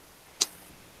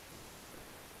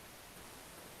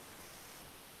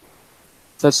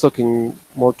 That's looking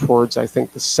more towards, I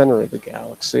think, the center of the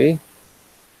galaxy.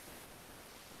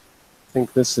 I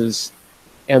think this is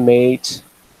M8,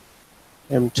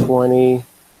 M20.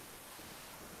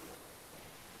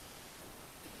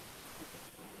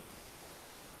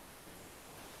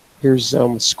 Here's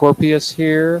Scorpius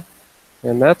here,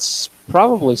 and that's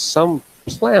probably some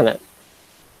planet.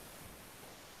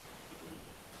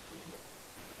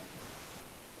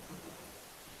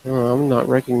 Oh, I'm not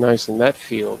recognizing that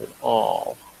field at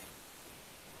all.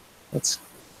 That's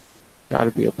got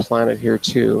to be a planet here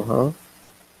too, huh?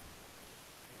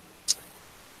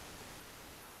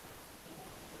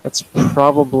 That's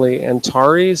probably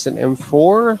Antares and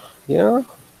M4, yeah?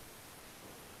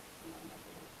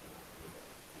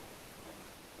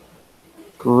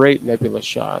 Great nebula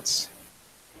shots.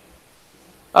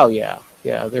 Oh yeah,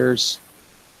 there's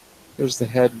the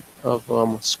head of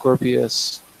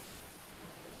Scorpius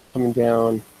coming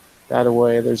down that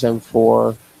away. There's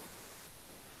M4.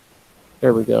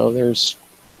 There we go. There's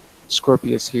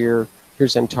Scorpius here.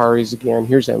 Here's Antares again.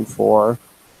 Here's M4.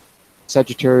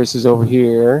 Sagittarius is over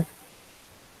here.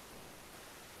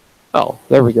 Oh,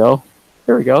 there we go.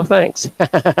 There we go. Thanks.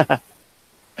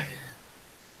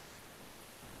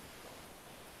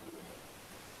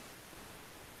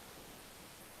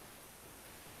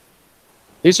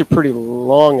 These are pretty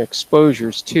long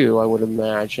exposures too, I would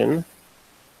imagine.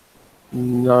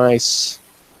 Nice.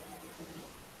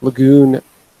 Lagoon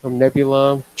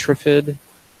Nebula, Trifid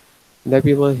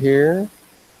Nebula here.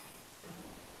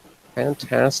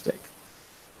 Fantastic.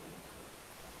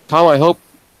 Tom, I hope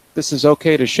this is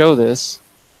okay to show this.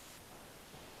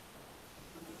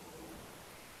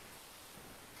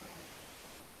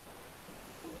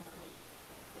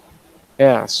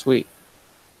 Yeah, sweet.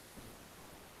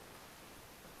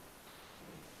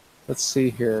 Let's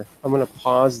see here. I'm going to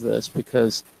pause this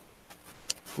because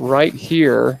right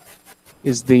here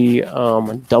is the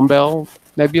dumbbell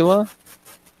nebula.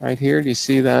 Right here, do you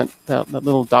see that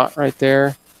little dot right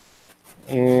there?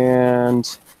 And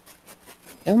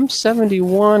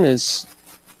M71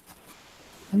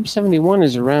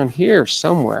 is around here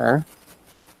somewhere.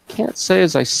 Can't say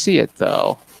as I see it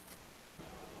though.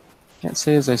 Can't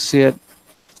say as I see it.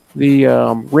 The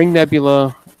ring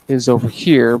nebula is over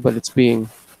here, but it's being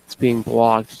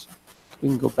blocked. We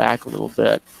can go back a little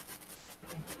bit.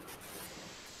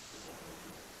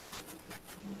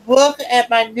 Look at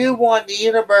my new one, the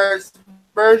universe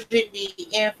version, the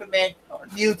infinite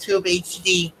YouTube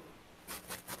HD.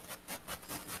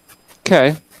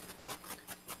 Okay.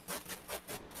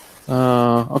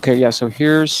 Okay, yeah, so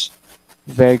here's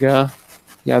Vega.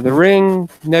 Yeah, the ring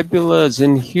nebula is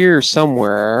in here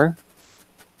somewhere.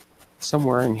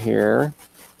 Somewhere in here.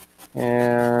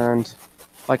 And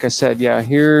like I said, yeah,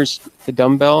 here's the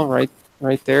dumbbell right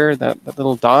there, that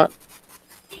little dot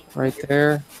right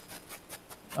there.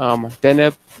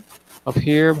 Deneb up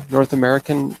here, North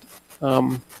American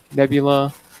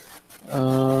nebula.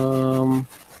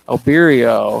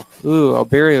 Alberio. Ooh,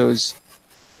 Alberio's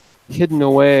hidden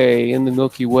away in the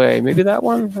Milky Way. Maybe that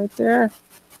one right there?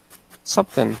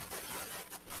 Something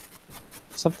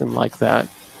like that.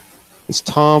 Is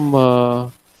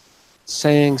Tom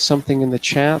saying something in the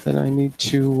chat that I need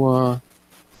to...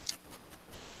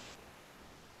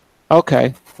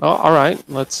 Okay. Oh, all right.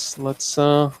 Let's do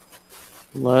it.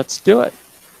 Let's do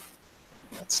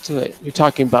it. You're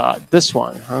talking about this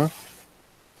one, huh?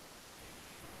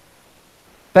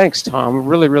 Thanks, Tom.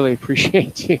 Really, really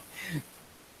appreciate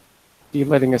you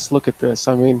letting us look at this.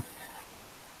 I mean,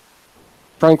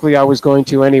 frankly, I was going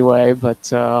to anyway,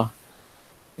 but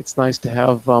it's nice to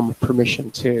have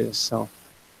permission too. So,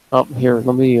 here,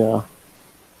 let me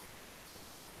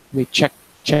check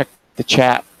the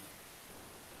chat.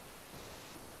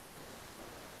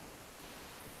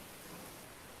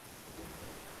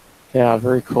 Yeah,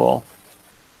 very cool.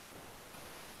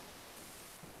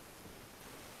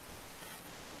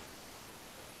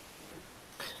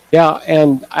 Yeah,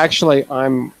 and actually,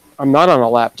 I'm not on a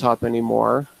laptop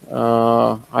anymore.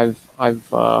 I've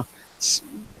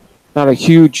not a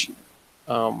huge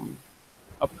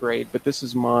upgrade, but this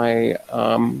is my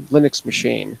Linux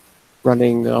machine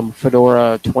running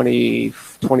Fedora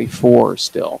 2024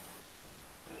 still.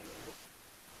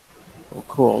 Oh,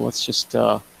 cool. Let's just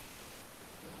take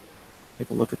a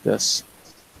look at this.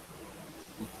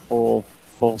 Full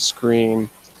screen.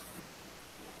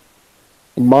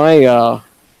 And my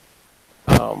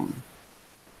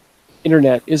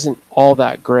internet isn't all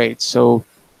that great, so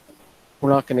we're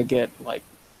not going to get like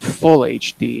full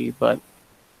HD, but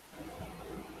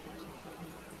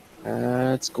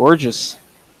it's gorgeous.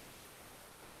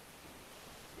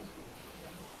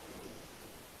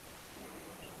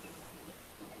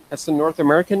 That's the North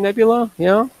American nebula,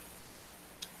 yeah.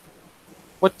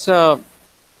 What?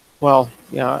 Well,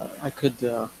 yeah, I could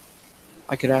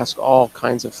ask all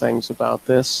kinds of things about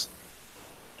this.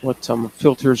 What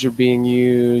filters are being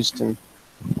used and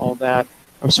all that.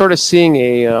 I'm sort of seeing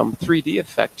a 3D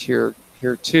effect here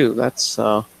too. That's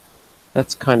kind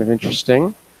of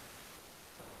interesting.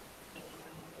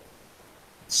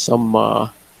 Some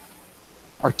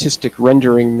artistic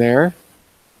rendering there.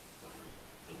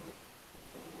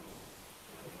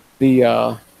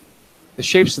 The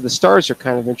shapes of the stars are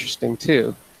kind of interesting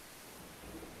too.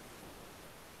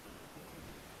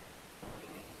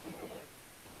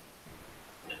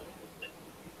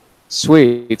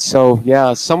 Sweet. So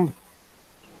yeah,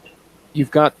 you've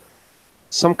got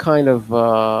some kind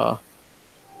of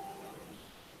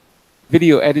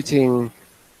video editing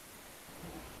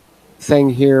thing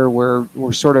here where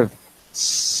we're sort of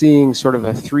seeing sort of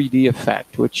a 3D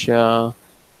effect, which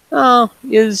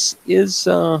is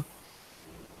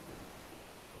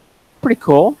pretty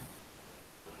cool.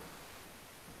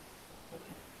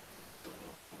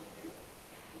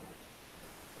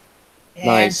 And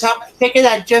nice. Thomas Pickett,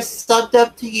 I just subbed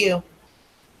up to you.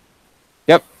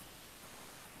 Yep.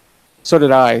 So did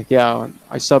I. Yeah,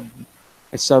 I subbed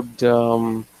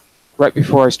right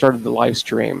before I started the live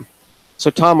stream. So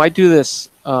Tom, I do this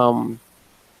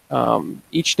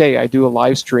each day. I do a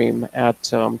live stream at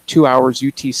 2 hours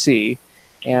UTC,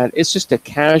 and it's just a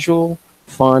casual,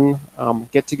 fun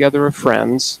get together of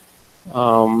friends,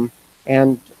 and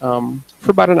for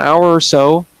about an hour or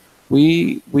so,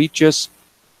 we just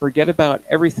forget about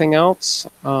everything else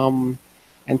and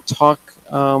talk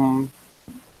all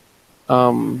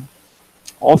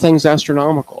things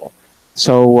astronomical.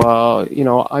 So you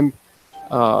know,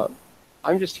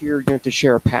 I'm just here, to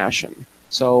share a passion.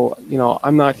 So,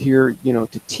 I'm not here,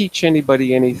 to teach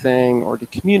anybody anything or to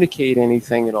communicate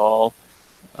anything at all.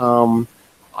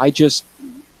 I just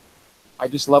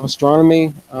love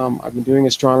astronomy. I've been doing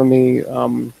astronomy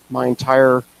my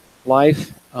entire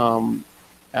life. Uncle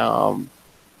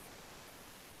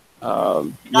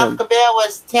Bill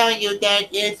was telling you that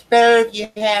it's better if you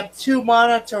have two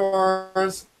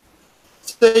monitors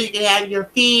so you can have your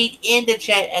feed in the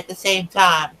chat at the same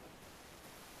time.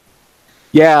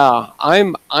 Yeah,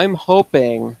 I'm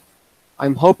hoping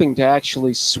to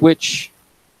actually switch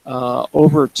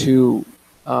over to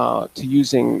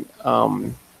using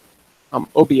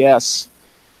OBS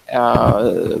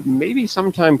maybe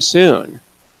sometime soon,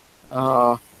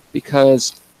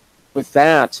 because with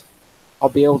that I'll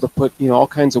be able to put all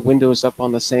kinds of windows up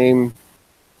on the same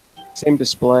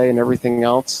display and everything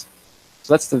else.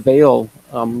 So that's the Veil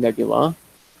Nebula,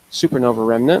 supernova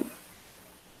remnant.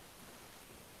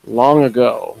 Long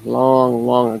ago,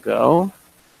 long ago.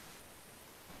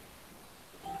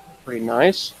 Pretty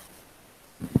nice.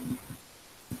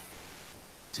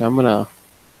 So I'm gonna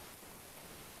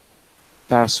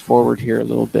fast forward here a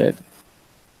little bit.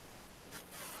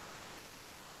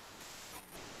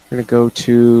 We're gonna go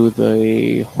to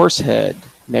the Horsehead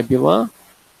Nebula,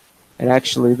 and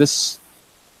actually this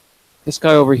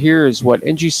guy over here is what,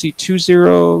 NGC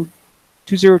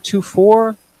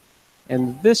 2024,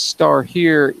 and this star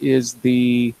here is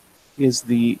the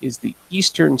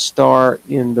eastern star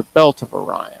in the belt of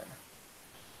Orion.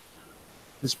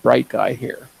 This bright guy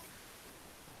here.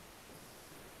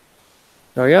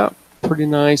 So yeah, pretty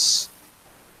nice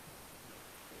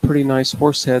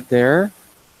Horsehead there.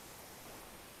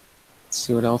 Let's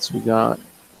see what else we got.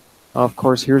 Of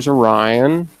course, here's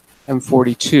Orion,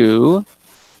 M42.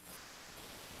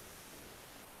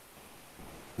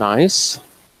 Nice.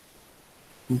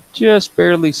 Just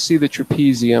barely see the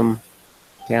trapezium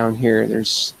down here.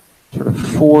 There's sort of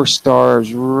 4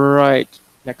 stars right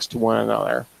next to one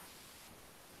another.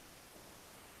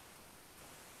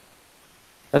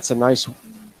 That's a nice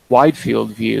wide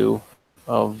field view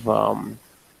of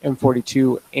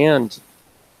M42 and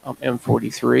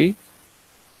M43.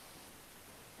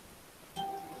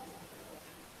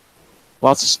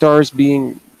 Lots of stars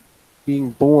being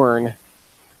born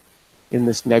in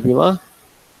this nebula.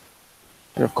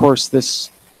 And of course,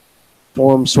 this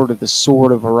forms sort of the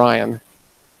sword of Orion,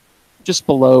 just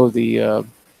below the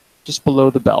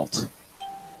belt.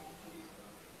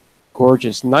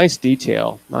 Gorgeous, nice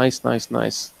detail, nice.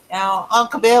 Now,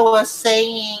 Uncle Bill was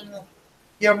saying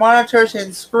your monitors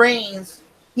and screens.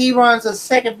 He runs a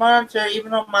second monitor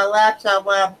even on my laptop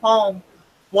when I'm home.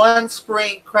 One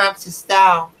screen cramps his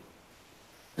style.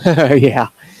 Yeah,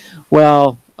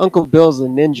 well, Uncle Bill's a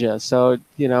ninja, so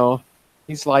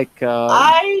he's like.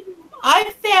 I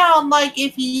found, like,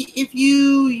 if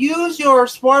you use your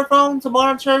smartphone to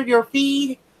monitor your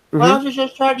feed, why don't you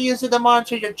just try to use it to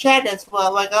monitor your chat as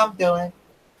well, like I'm doing?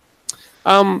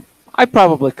 I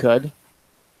probably could.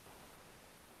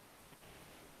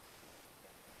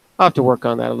 I'll have to work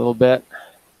on that a little bit.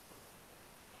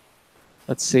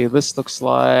 Let's see, this looks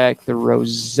like the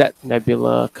Rosette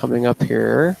Nebula coming up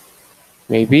here.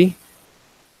 Maybe.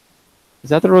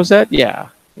 Is that the Rosette? Yeah.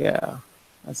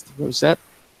 That's the Rosette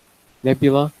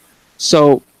Nebula.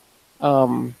 So,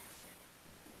 Uncle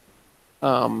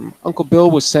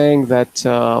Bill was saying that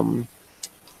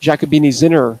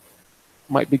Jacobini-Zinner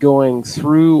might be going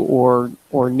through or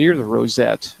near the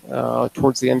Rosette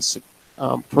towards the end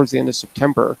of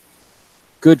September.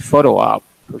 Good photo op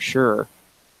for sure.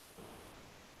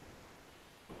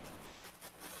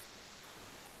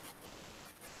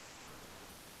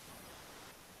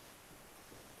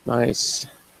 Nice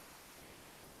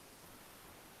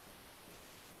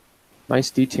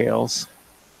details.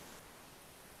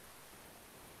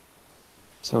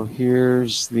 So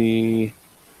here's I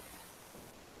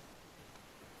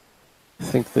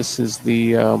think this is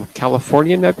the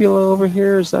California Nebula over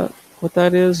here. Is that what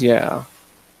that is? Yeah.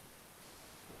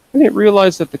 I didn't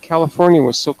realize that the California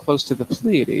was so close to the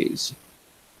Pleiades.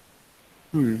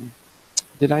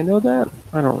 Did I know that?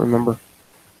 I don't remember.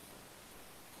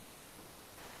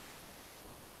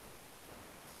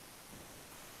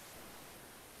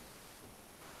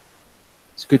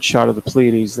 It's a good shot of the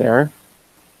Pleiades there.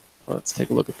 Let's take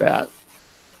a look at that.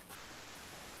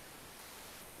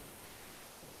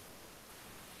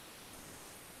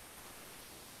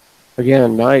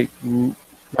 Again,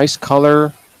 nice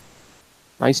color,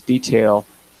 nice detail.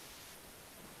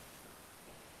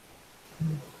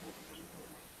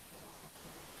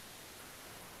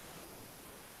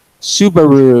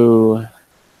 Subaru.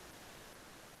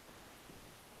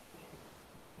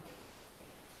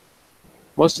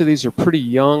 Most of these are pretty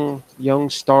young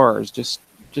stars, just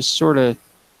sort of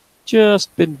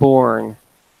just been born. I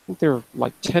think they're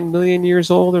like 10 million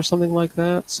years old or something like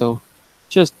that. So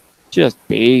just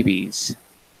babies.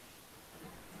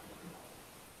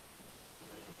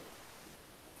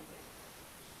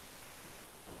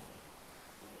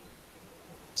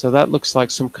 So that looks like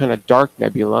some kind of dark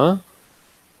nebula.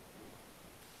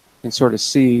 You can sort of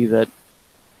see that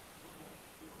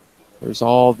there's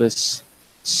all this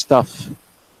stuff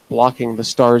blocking the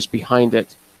stars behind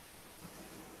it.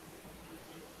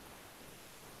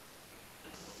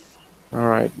 All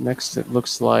right, next it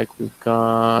looks like we've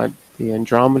got the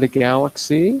Andromeda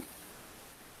Galaxy.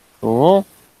 Cool.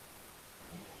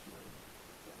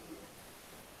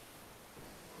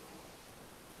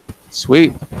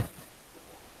 Sweet.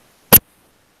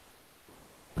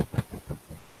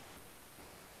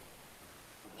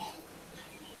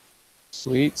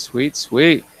 Sweet, sweet,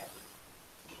 sweet.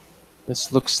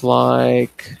 This looks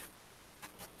like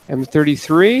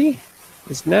M33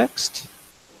 is next.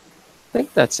 I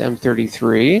think that's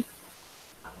M33.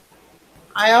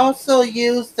 I also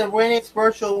use the Linux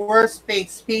virtual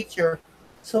workspace feature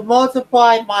to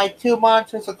multiply my two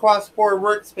monitors across 4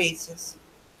 workspaces.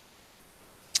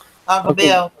 Uncle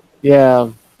Bill. Yeah,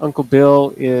 Uncle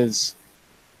Bill is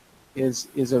a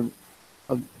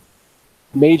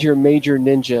major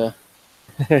ninja.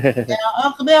 Now,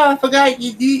 Uncle Bill, I forgot,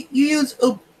 you use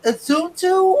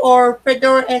Ubuntu or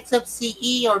Fedora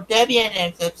XFCE or Debian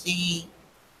XFCE?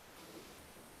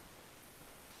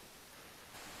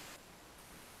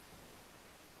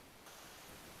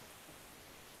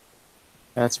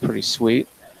 That's pretty sweet.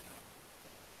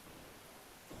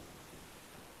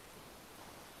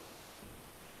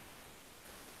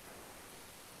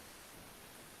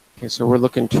 Okay, so we're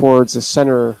looking towards the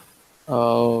center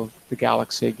of the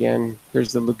galaxy again.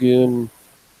 Here's the lagoon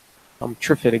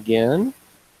Trifid again.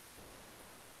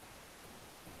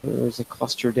 There's a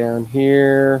cluster down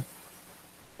here,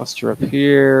 cluster up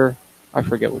here. I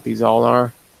forget what these all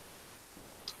are.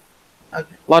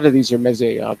 Okay. A lot of these are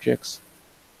Messier objects.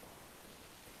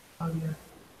 Oh, yeah.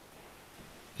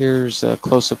 Here's a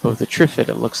close-up of the Trifid,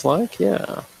 it looks like.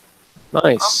 Yeah,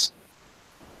 nice.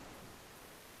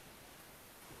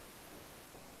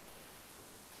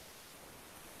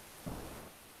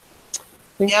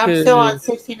 Yeah, I'm still on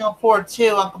 1604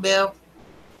 too, Uncle Bill.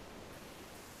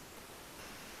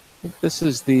 I think this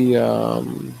is the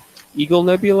Eagle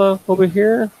Nebula over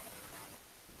here,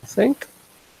 I think.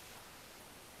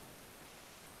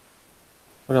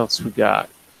 What else we got?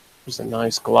 There's a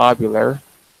nice globular.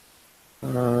 I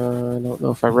don't know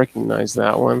if I recognize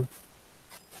that one.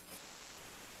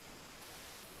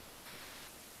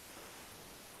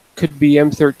 Could be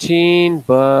M13,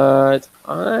 but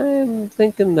I'm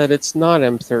thinking that it's not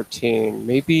M13.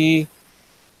 Maybe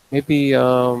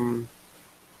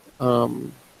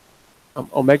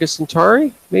Omega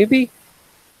Centauri, maybe?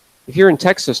 If you're in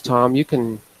Texas, Tom, you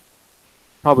can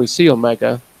probably see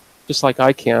Omega, just like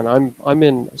I can. I'm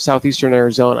in southeastern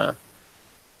Arizona,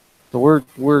 so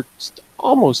we're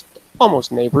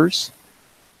almost neighbors.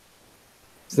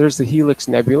 So there's the Helix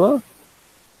Nebula,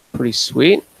 pretty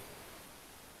sweet,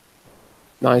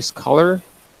 nice color. You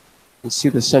can see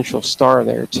the central star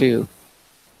there too.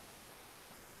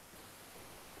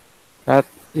 That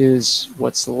is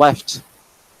what's left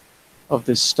of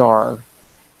this star.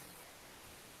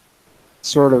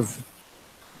 Sort of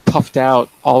puffed out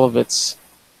all of its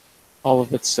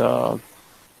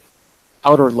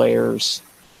outer layers,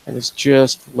 and it's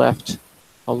just left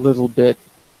a little bit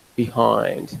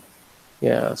behind.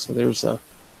 Yeah, so there's a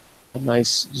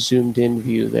nice zoomed in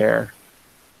view there.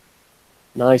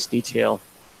 Nice detail.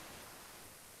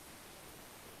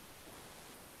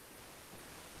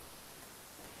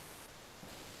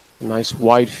 A nice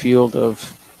wide field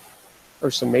of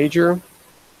Ursa Major.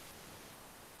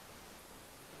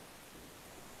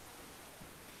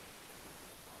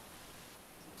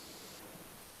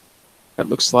 That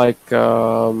looks like,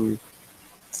 oh,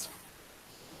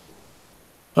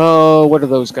 what are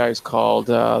those guys called?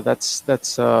 That's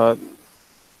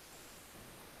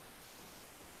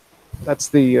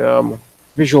the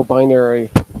visual binary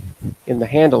in the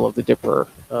handle of the Dipper.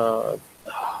 Why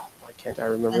can't I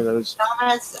remember those?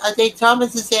 Thomas, I think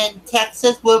Thomas is in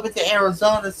Texas, moving to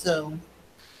Arizona soon.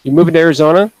 You moving to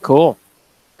Arizona? Cool.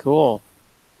 Cool.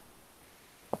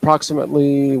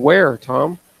 Approximately where,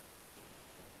 Tom?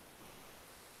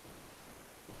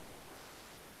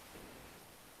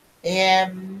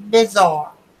 In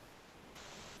Bizarre.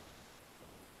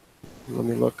 Let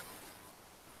me look.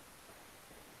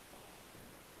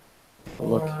 I'll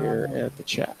look here at the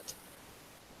chat.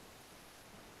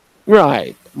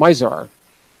 Right, Mizar.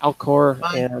 Alcor,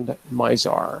 and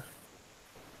Mizar.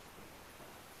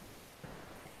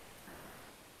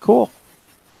 Cool.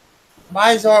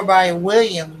 Mizar by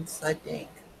Williams, I think.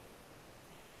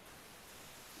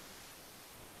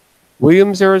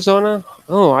 Williams, Arizona?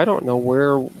 Oh, I don't know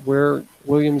where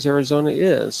Williams, Arizona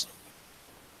is.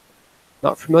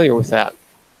 Not familiar with that.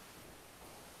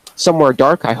 Somewhere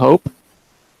dark, I hope.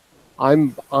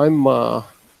 I'm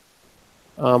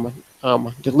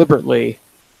deliberately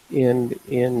in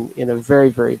a very,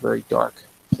 very, very dark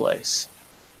place.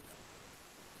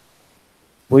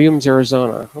 Williams,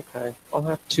 Arizona. Okay, I'll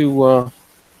have to.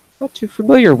 Not too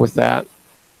familiar with that.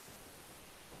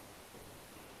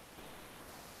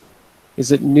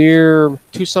 Is it near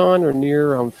Tucson or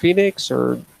near Phoenix,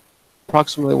 or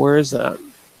approximately where is that?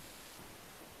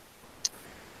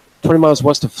 20 miles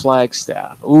west of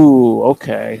Flagstaff. Ooh,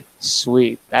 okay,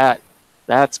 sweet.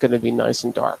 That's going to be nice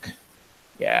and dark.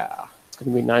 Yeah, it's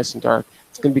going to be nice and dark.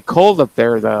 It's going to be cold up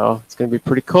there, though. It's going to be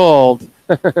pretty cold.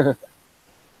 Very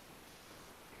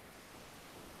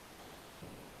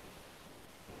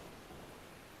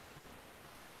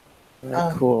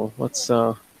cool. Let's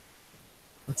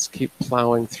keep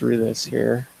plowing through this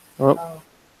here. Oh.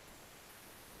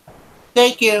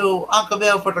 Thank you, Uncle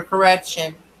Bill, for the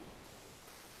correction.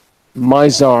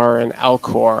 Mizar and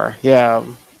Alcor. Yeah,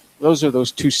 those are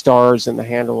those two stars in the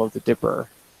handle of the Dipper.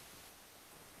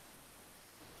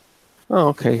 Oh,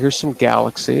 okay, here's some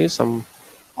galaxies. I'm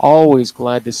always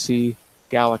glad to see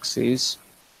galaxies.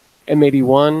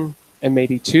 M81,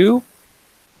 M82.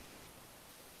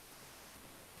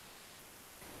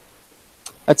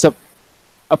 That's up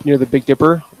near the Big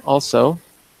Dipper also.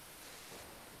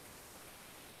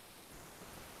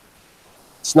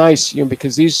 It's nice,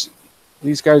 because these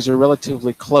guys are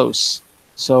relatively close,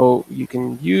 so you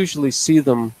can usually see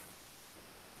them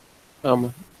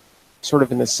sort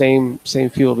of in the same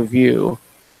field of view.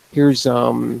 Here's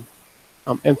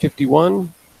M51,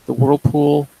 the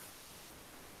Whirlpool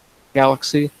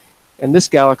galaxy, and this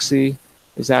galaxy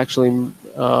is actually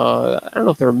I don't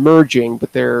know if they're merging,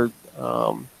 but they're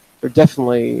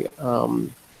definitely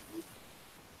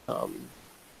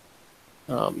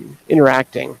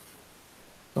interacting.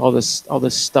 All this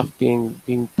stuff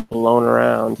being blown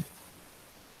around.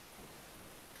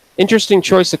 Interesting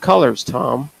choice of colors,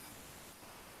 Tom.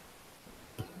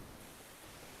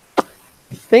 I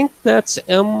think that's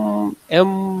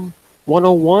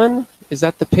M101. Is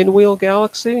that the Pinwheel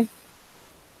Galaxy? I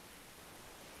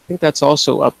think that's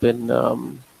also up in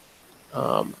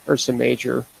Ursa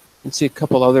Major. You can see a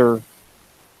couple other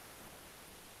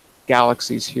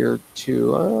galaxies here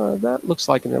too. That looks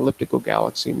like an elliptical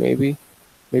galaxy, maybe.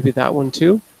 Maybe that one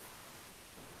too.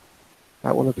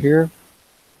 That one up here.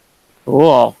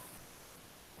 Cool.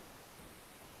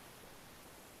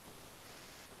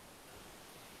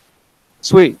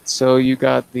 Sweet. So you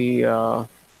got the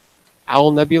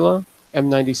Owl Nebula,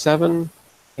 M97,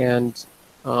 and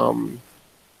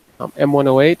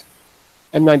M108.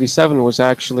 M97 was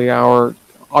actually our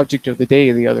object of the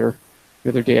day the other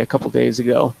day, a couple days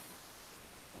ago.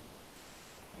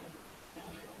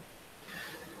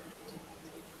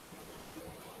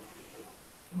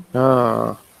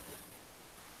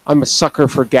 I'm a sucker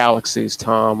for galaxies,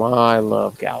 Tom. I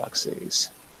love galaxies.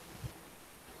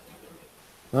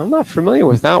 I'm not familiar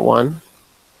with that one.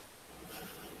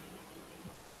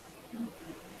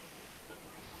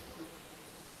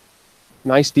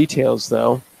 Nice details,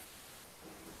 though.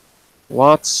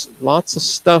 Lots of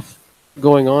stuff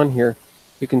going on here.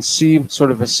 You can see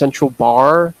sort of a central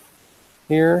bar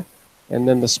here, and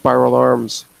then the spiral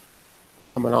arms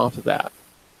coming off of that.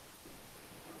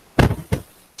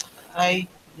 I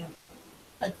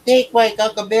think, like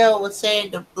Uncle Bill was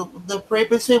saying, the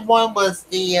previous one was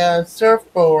the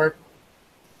surfboard.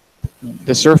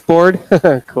 The surfboard?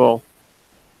 Cool.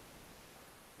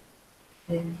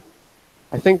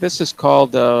 I think this is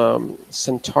called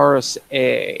Centaurus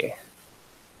A,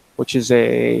 which is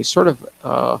a sort of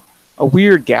a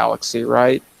weird galaxy,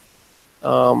 right?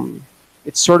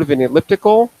 It's sort of an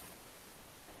elliptical,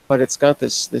 but it's got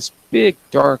this big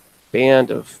dark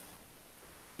band of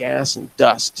gas and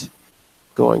dust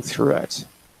going through it.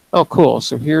 Oh, cool.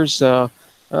 So here's,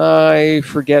 I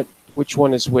forget which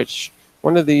one is which.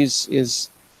 One of these is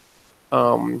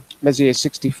Messier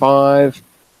 65.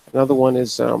 Another one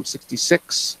is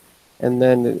 66. And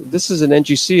then this is an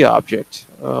NGC object.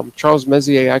 Charles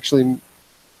Messier actually,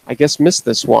 I guess, missed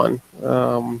this one.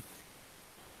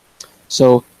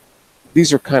 So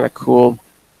these are kind of cool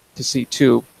to see,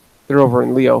 too. They're over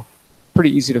in Leo. Pretty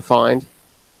easy to find.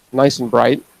 Nice and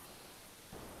bright.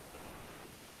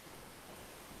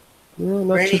 Yeah,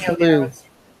 not too familiar.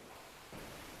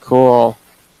 Cool.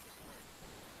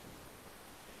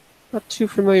 Not too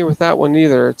familiar with that one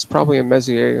either. It's probably a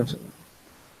Messier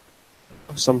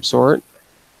of some sort.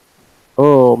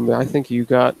 Oh, I think you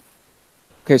got...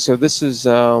 Okay, so this is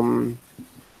NGC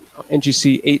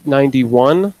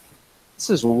 891. This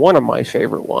is one of my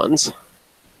favorite ones.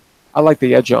 I like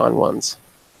the edge-on ones,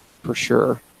 for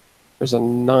sure. There's a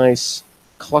nice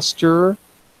cluster.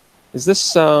 Is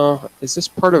this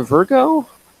part of Virgo?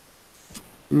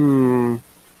 Could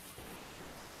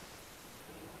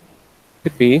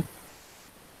be.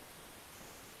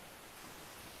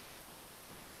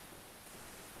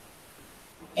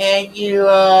 And you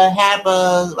have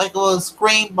a little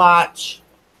screen watch.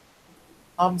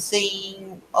 I'm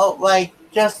seeing like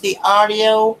just the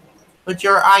audio, but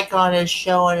your icon is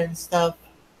showing and stuff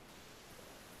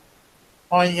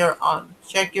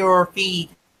check your feed.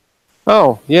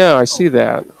 Oh, yeah, I see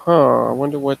that. I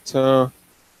wonder what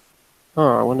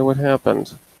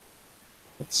happened.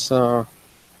 It's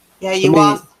Yeah, you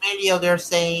lost the video, they're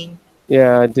saying.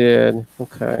 Yeah, I did.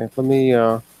 Okay. Let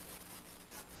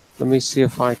me see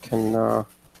if I can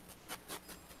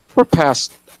we're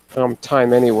past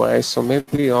time anyway, so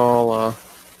maybe I'll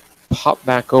pop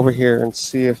back over here and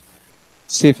see if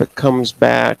it comes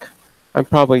back. I'm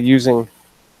probably using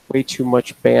way too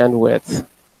much bandwidth.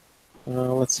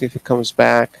 Let's see if it comes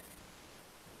back.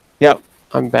 Yep,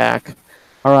 I'm back.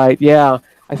 All right, yeah.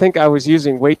 I think I was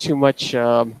using way too much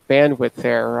bandwidth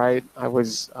there, right? I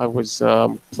was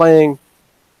playing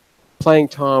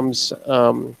Tom's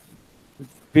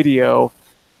video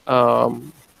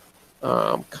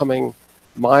coming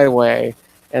my way,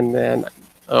 and then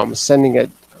sending it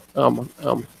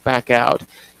back out.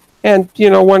 And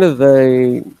one of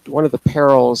the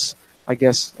perils, I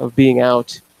guess, of being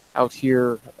out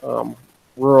here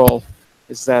rural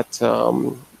is that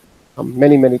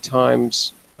many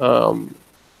times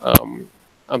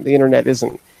the internet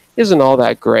isn't all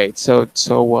that great.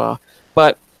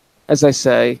 But as I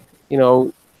say,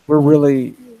 we're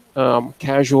really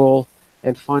casual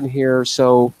and fun here.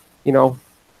 So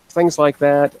things like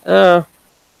that. Oh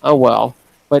well.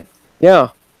 But yeah,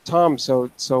 Tom.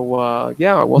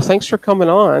 Yeah. Well, thanks for coming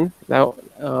on.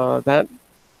 That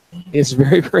is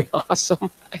very, very awesome.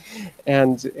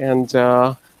 And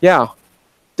yeah,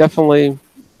 definitely.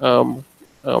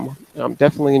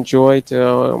 Definitely enjoyed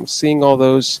seeing all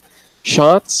those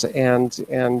shots, and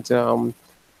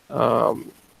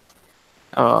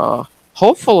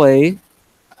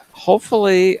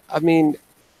hopefully, I mean,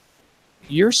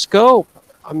 your scope.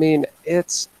 I mean,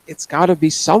 it's got to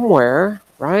be somewhere,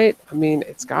 right? I mean,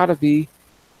 it's got to be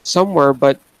somewhere,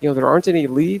 but there aren't any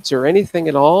leads or anything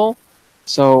at all.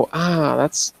 So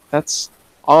that's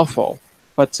awful.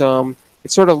 But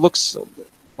it sort of looks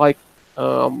like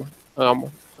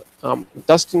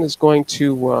Dustin is going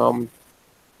to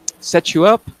set you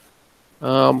up,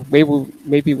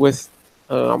 maybe with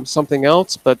something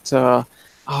else. But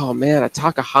oh man, a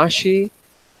Takahashi.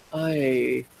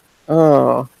 You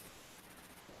can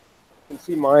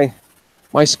see my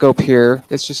scope here.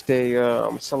 It's just a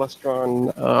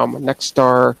Celestron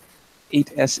Nexstar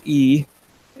 8SE,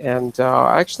 and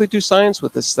I actually do science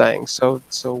with this thing. So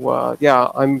yeah,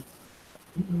 I'm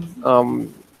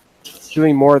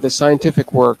doing more of the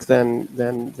scientific work than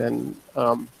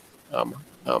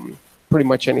pretty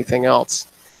much anything else.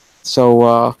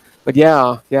 So, but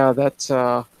yeah,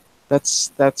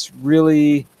 that's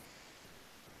really.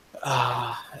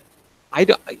 I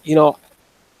don't,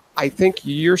 I think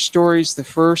your story's the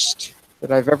first that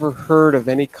I've ever heard of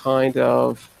any kind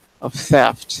of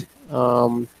theft.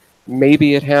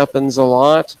 Maybe it happens a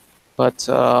lot, but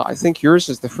I think yours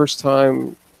is the first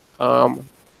time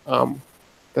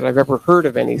that I've ever heard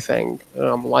of anything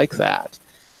like that.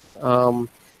 And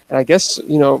I guess,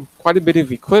 quite a bit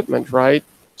of equipment, right?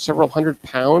 Several hundred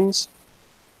pounds.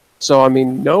 So, I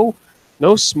mean, no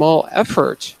small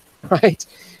effort, right,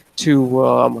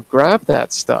 to grab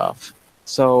that stuff.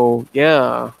 So,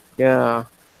 yeah.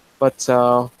 But,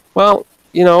 well,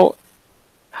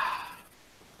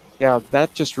 yeah,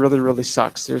 that just really, really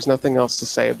sucks. There's nothing else to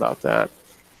say about that.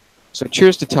 So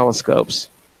cheers to telescopes.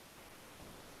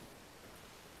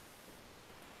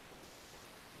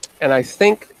 And I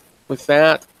think with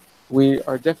that, we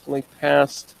are definitely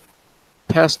past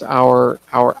our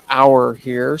hour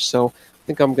here. So I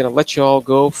think I'm going to let you all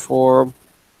go for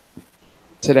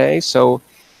today. So,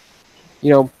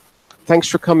 thanks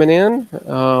for coming in.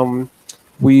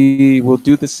 We will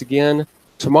do this again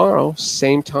tomorrow,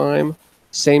 same time,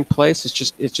 same place. It's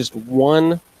just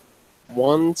one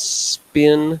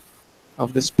spin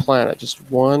of this planet, just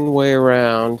one way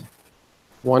around,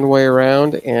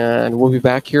 and we'll be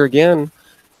back here again,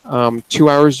 2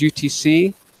 hours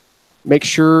UTC, make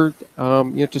sure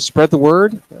to spread the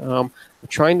word. I'm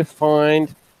trying to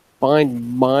find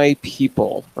my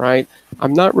people, right?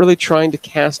 I'm not really trying to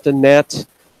cast a net,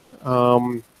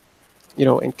 and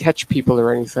catch people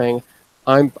or anything.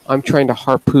 I'm trying to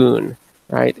harpoon,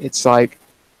 right? It's like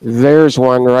there's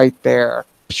one right there,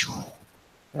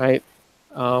 right?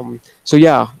 So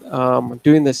yeah,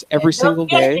 doing this every And don't single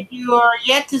forget, day. if you are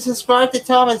yet to subscribe to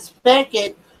Thomas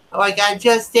Pickett, like I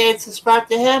just did, subscribe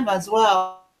to him as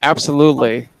well.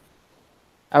 Absolutely,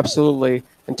 absolutely.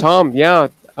 And Tom, yeah,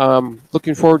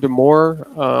 looking forward to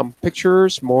more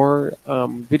pictures, more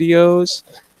videos,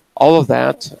 all of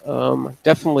that.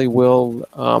 Definitely will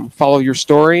follow your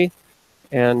story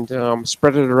and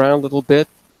spread it around a little bit.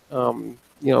 Um,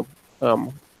 you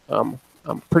know,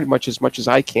 um, pretty much as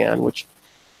I can, which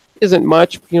isn't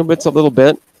much, but it's a little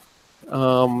bit.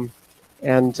 Um,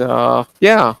 and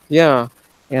yeah,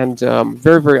 and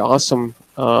very, very awesome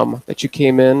that you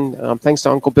came in. Thanks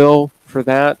to Uncle Bill for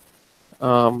that.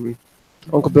 Um,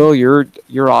 Uncle Bill, you're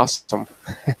awesome.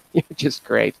 You're just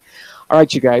great. All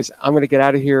right, you guys, I'm going to get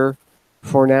out of here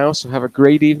for now. So have a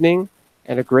great evening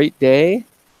and a great day.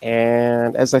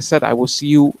 And as I said, I will see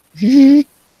you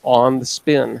on the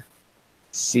spin.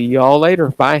 See y'all later.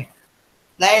 Bye.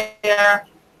 Later.